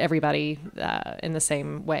 you know, to everybody in the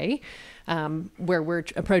same way. Where we're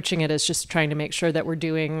approaching it is just trying to make sure that we're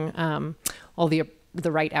doing all the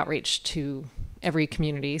right outreach to every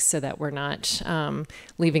community so that we're not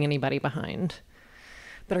leaving anybody behind.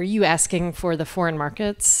 But are you asking for the foreign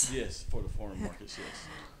markets? Yes, for the foreign markets,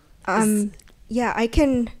 yes. Yeah, I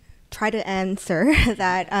can try to answer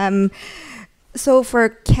that. So for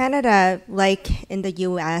Canada, like in the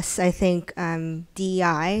US, I think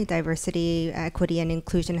DEI, diversity, equity, and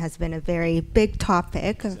inclusion has been a very big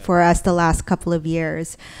topic for us the last couple of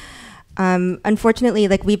years. Unfortunately,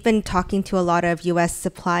 like we've been talking to a lot of US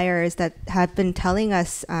suppliers that have been telling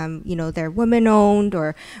us, they're women-owned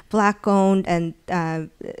or Black-owned, and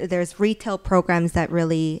there's retail programs that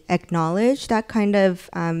really acknowledge that kind of,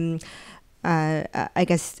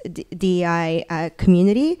 DEI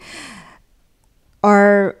community.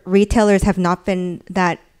 Our retailers have not been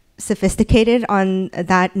that sophisticated on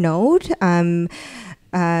that note,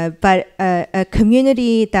 but a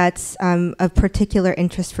community that's of particular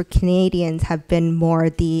interest for Canadians have been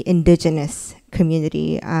more the Indigenous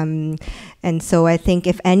community. And so I think,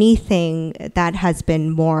 if anything, that has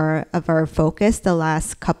been more of our focus the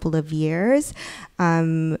last couple of years.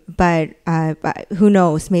 But who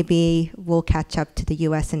knows, maybe we'll catch up to the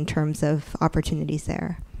US in terms of opportunities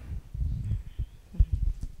there.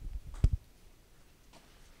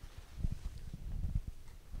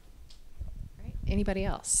 Anybody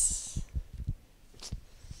else?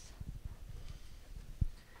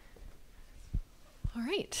 All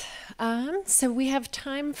right. So we have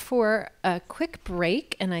time for a quick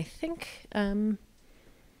break, and I think, oh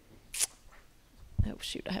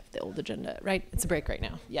shoot, I have the old agenda, right? It's a break right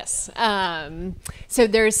now. Yes. So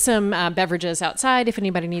there's some beverages outside. If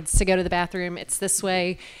anybody needs to go to the bathroom, it's this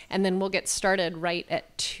way. And then we'll get started right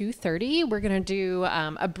at 2:30. We're going to do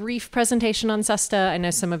a brief presentation on SUSTA. I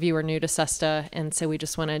know some of you are new to SUSTA, and so we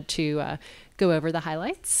just wanted to go over the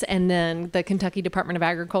highlights. And then the Kentucky Department of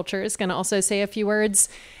Agriculture is going to also say a few words.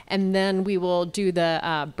 And then we will do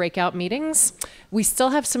the breakout meetings. We still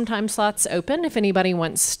have some time slots open if anybody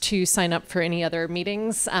wants to sign up for any other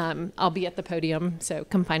meetings. I'll be at the podium, so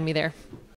come find me there.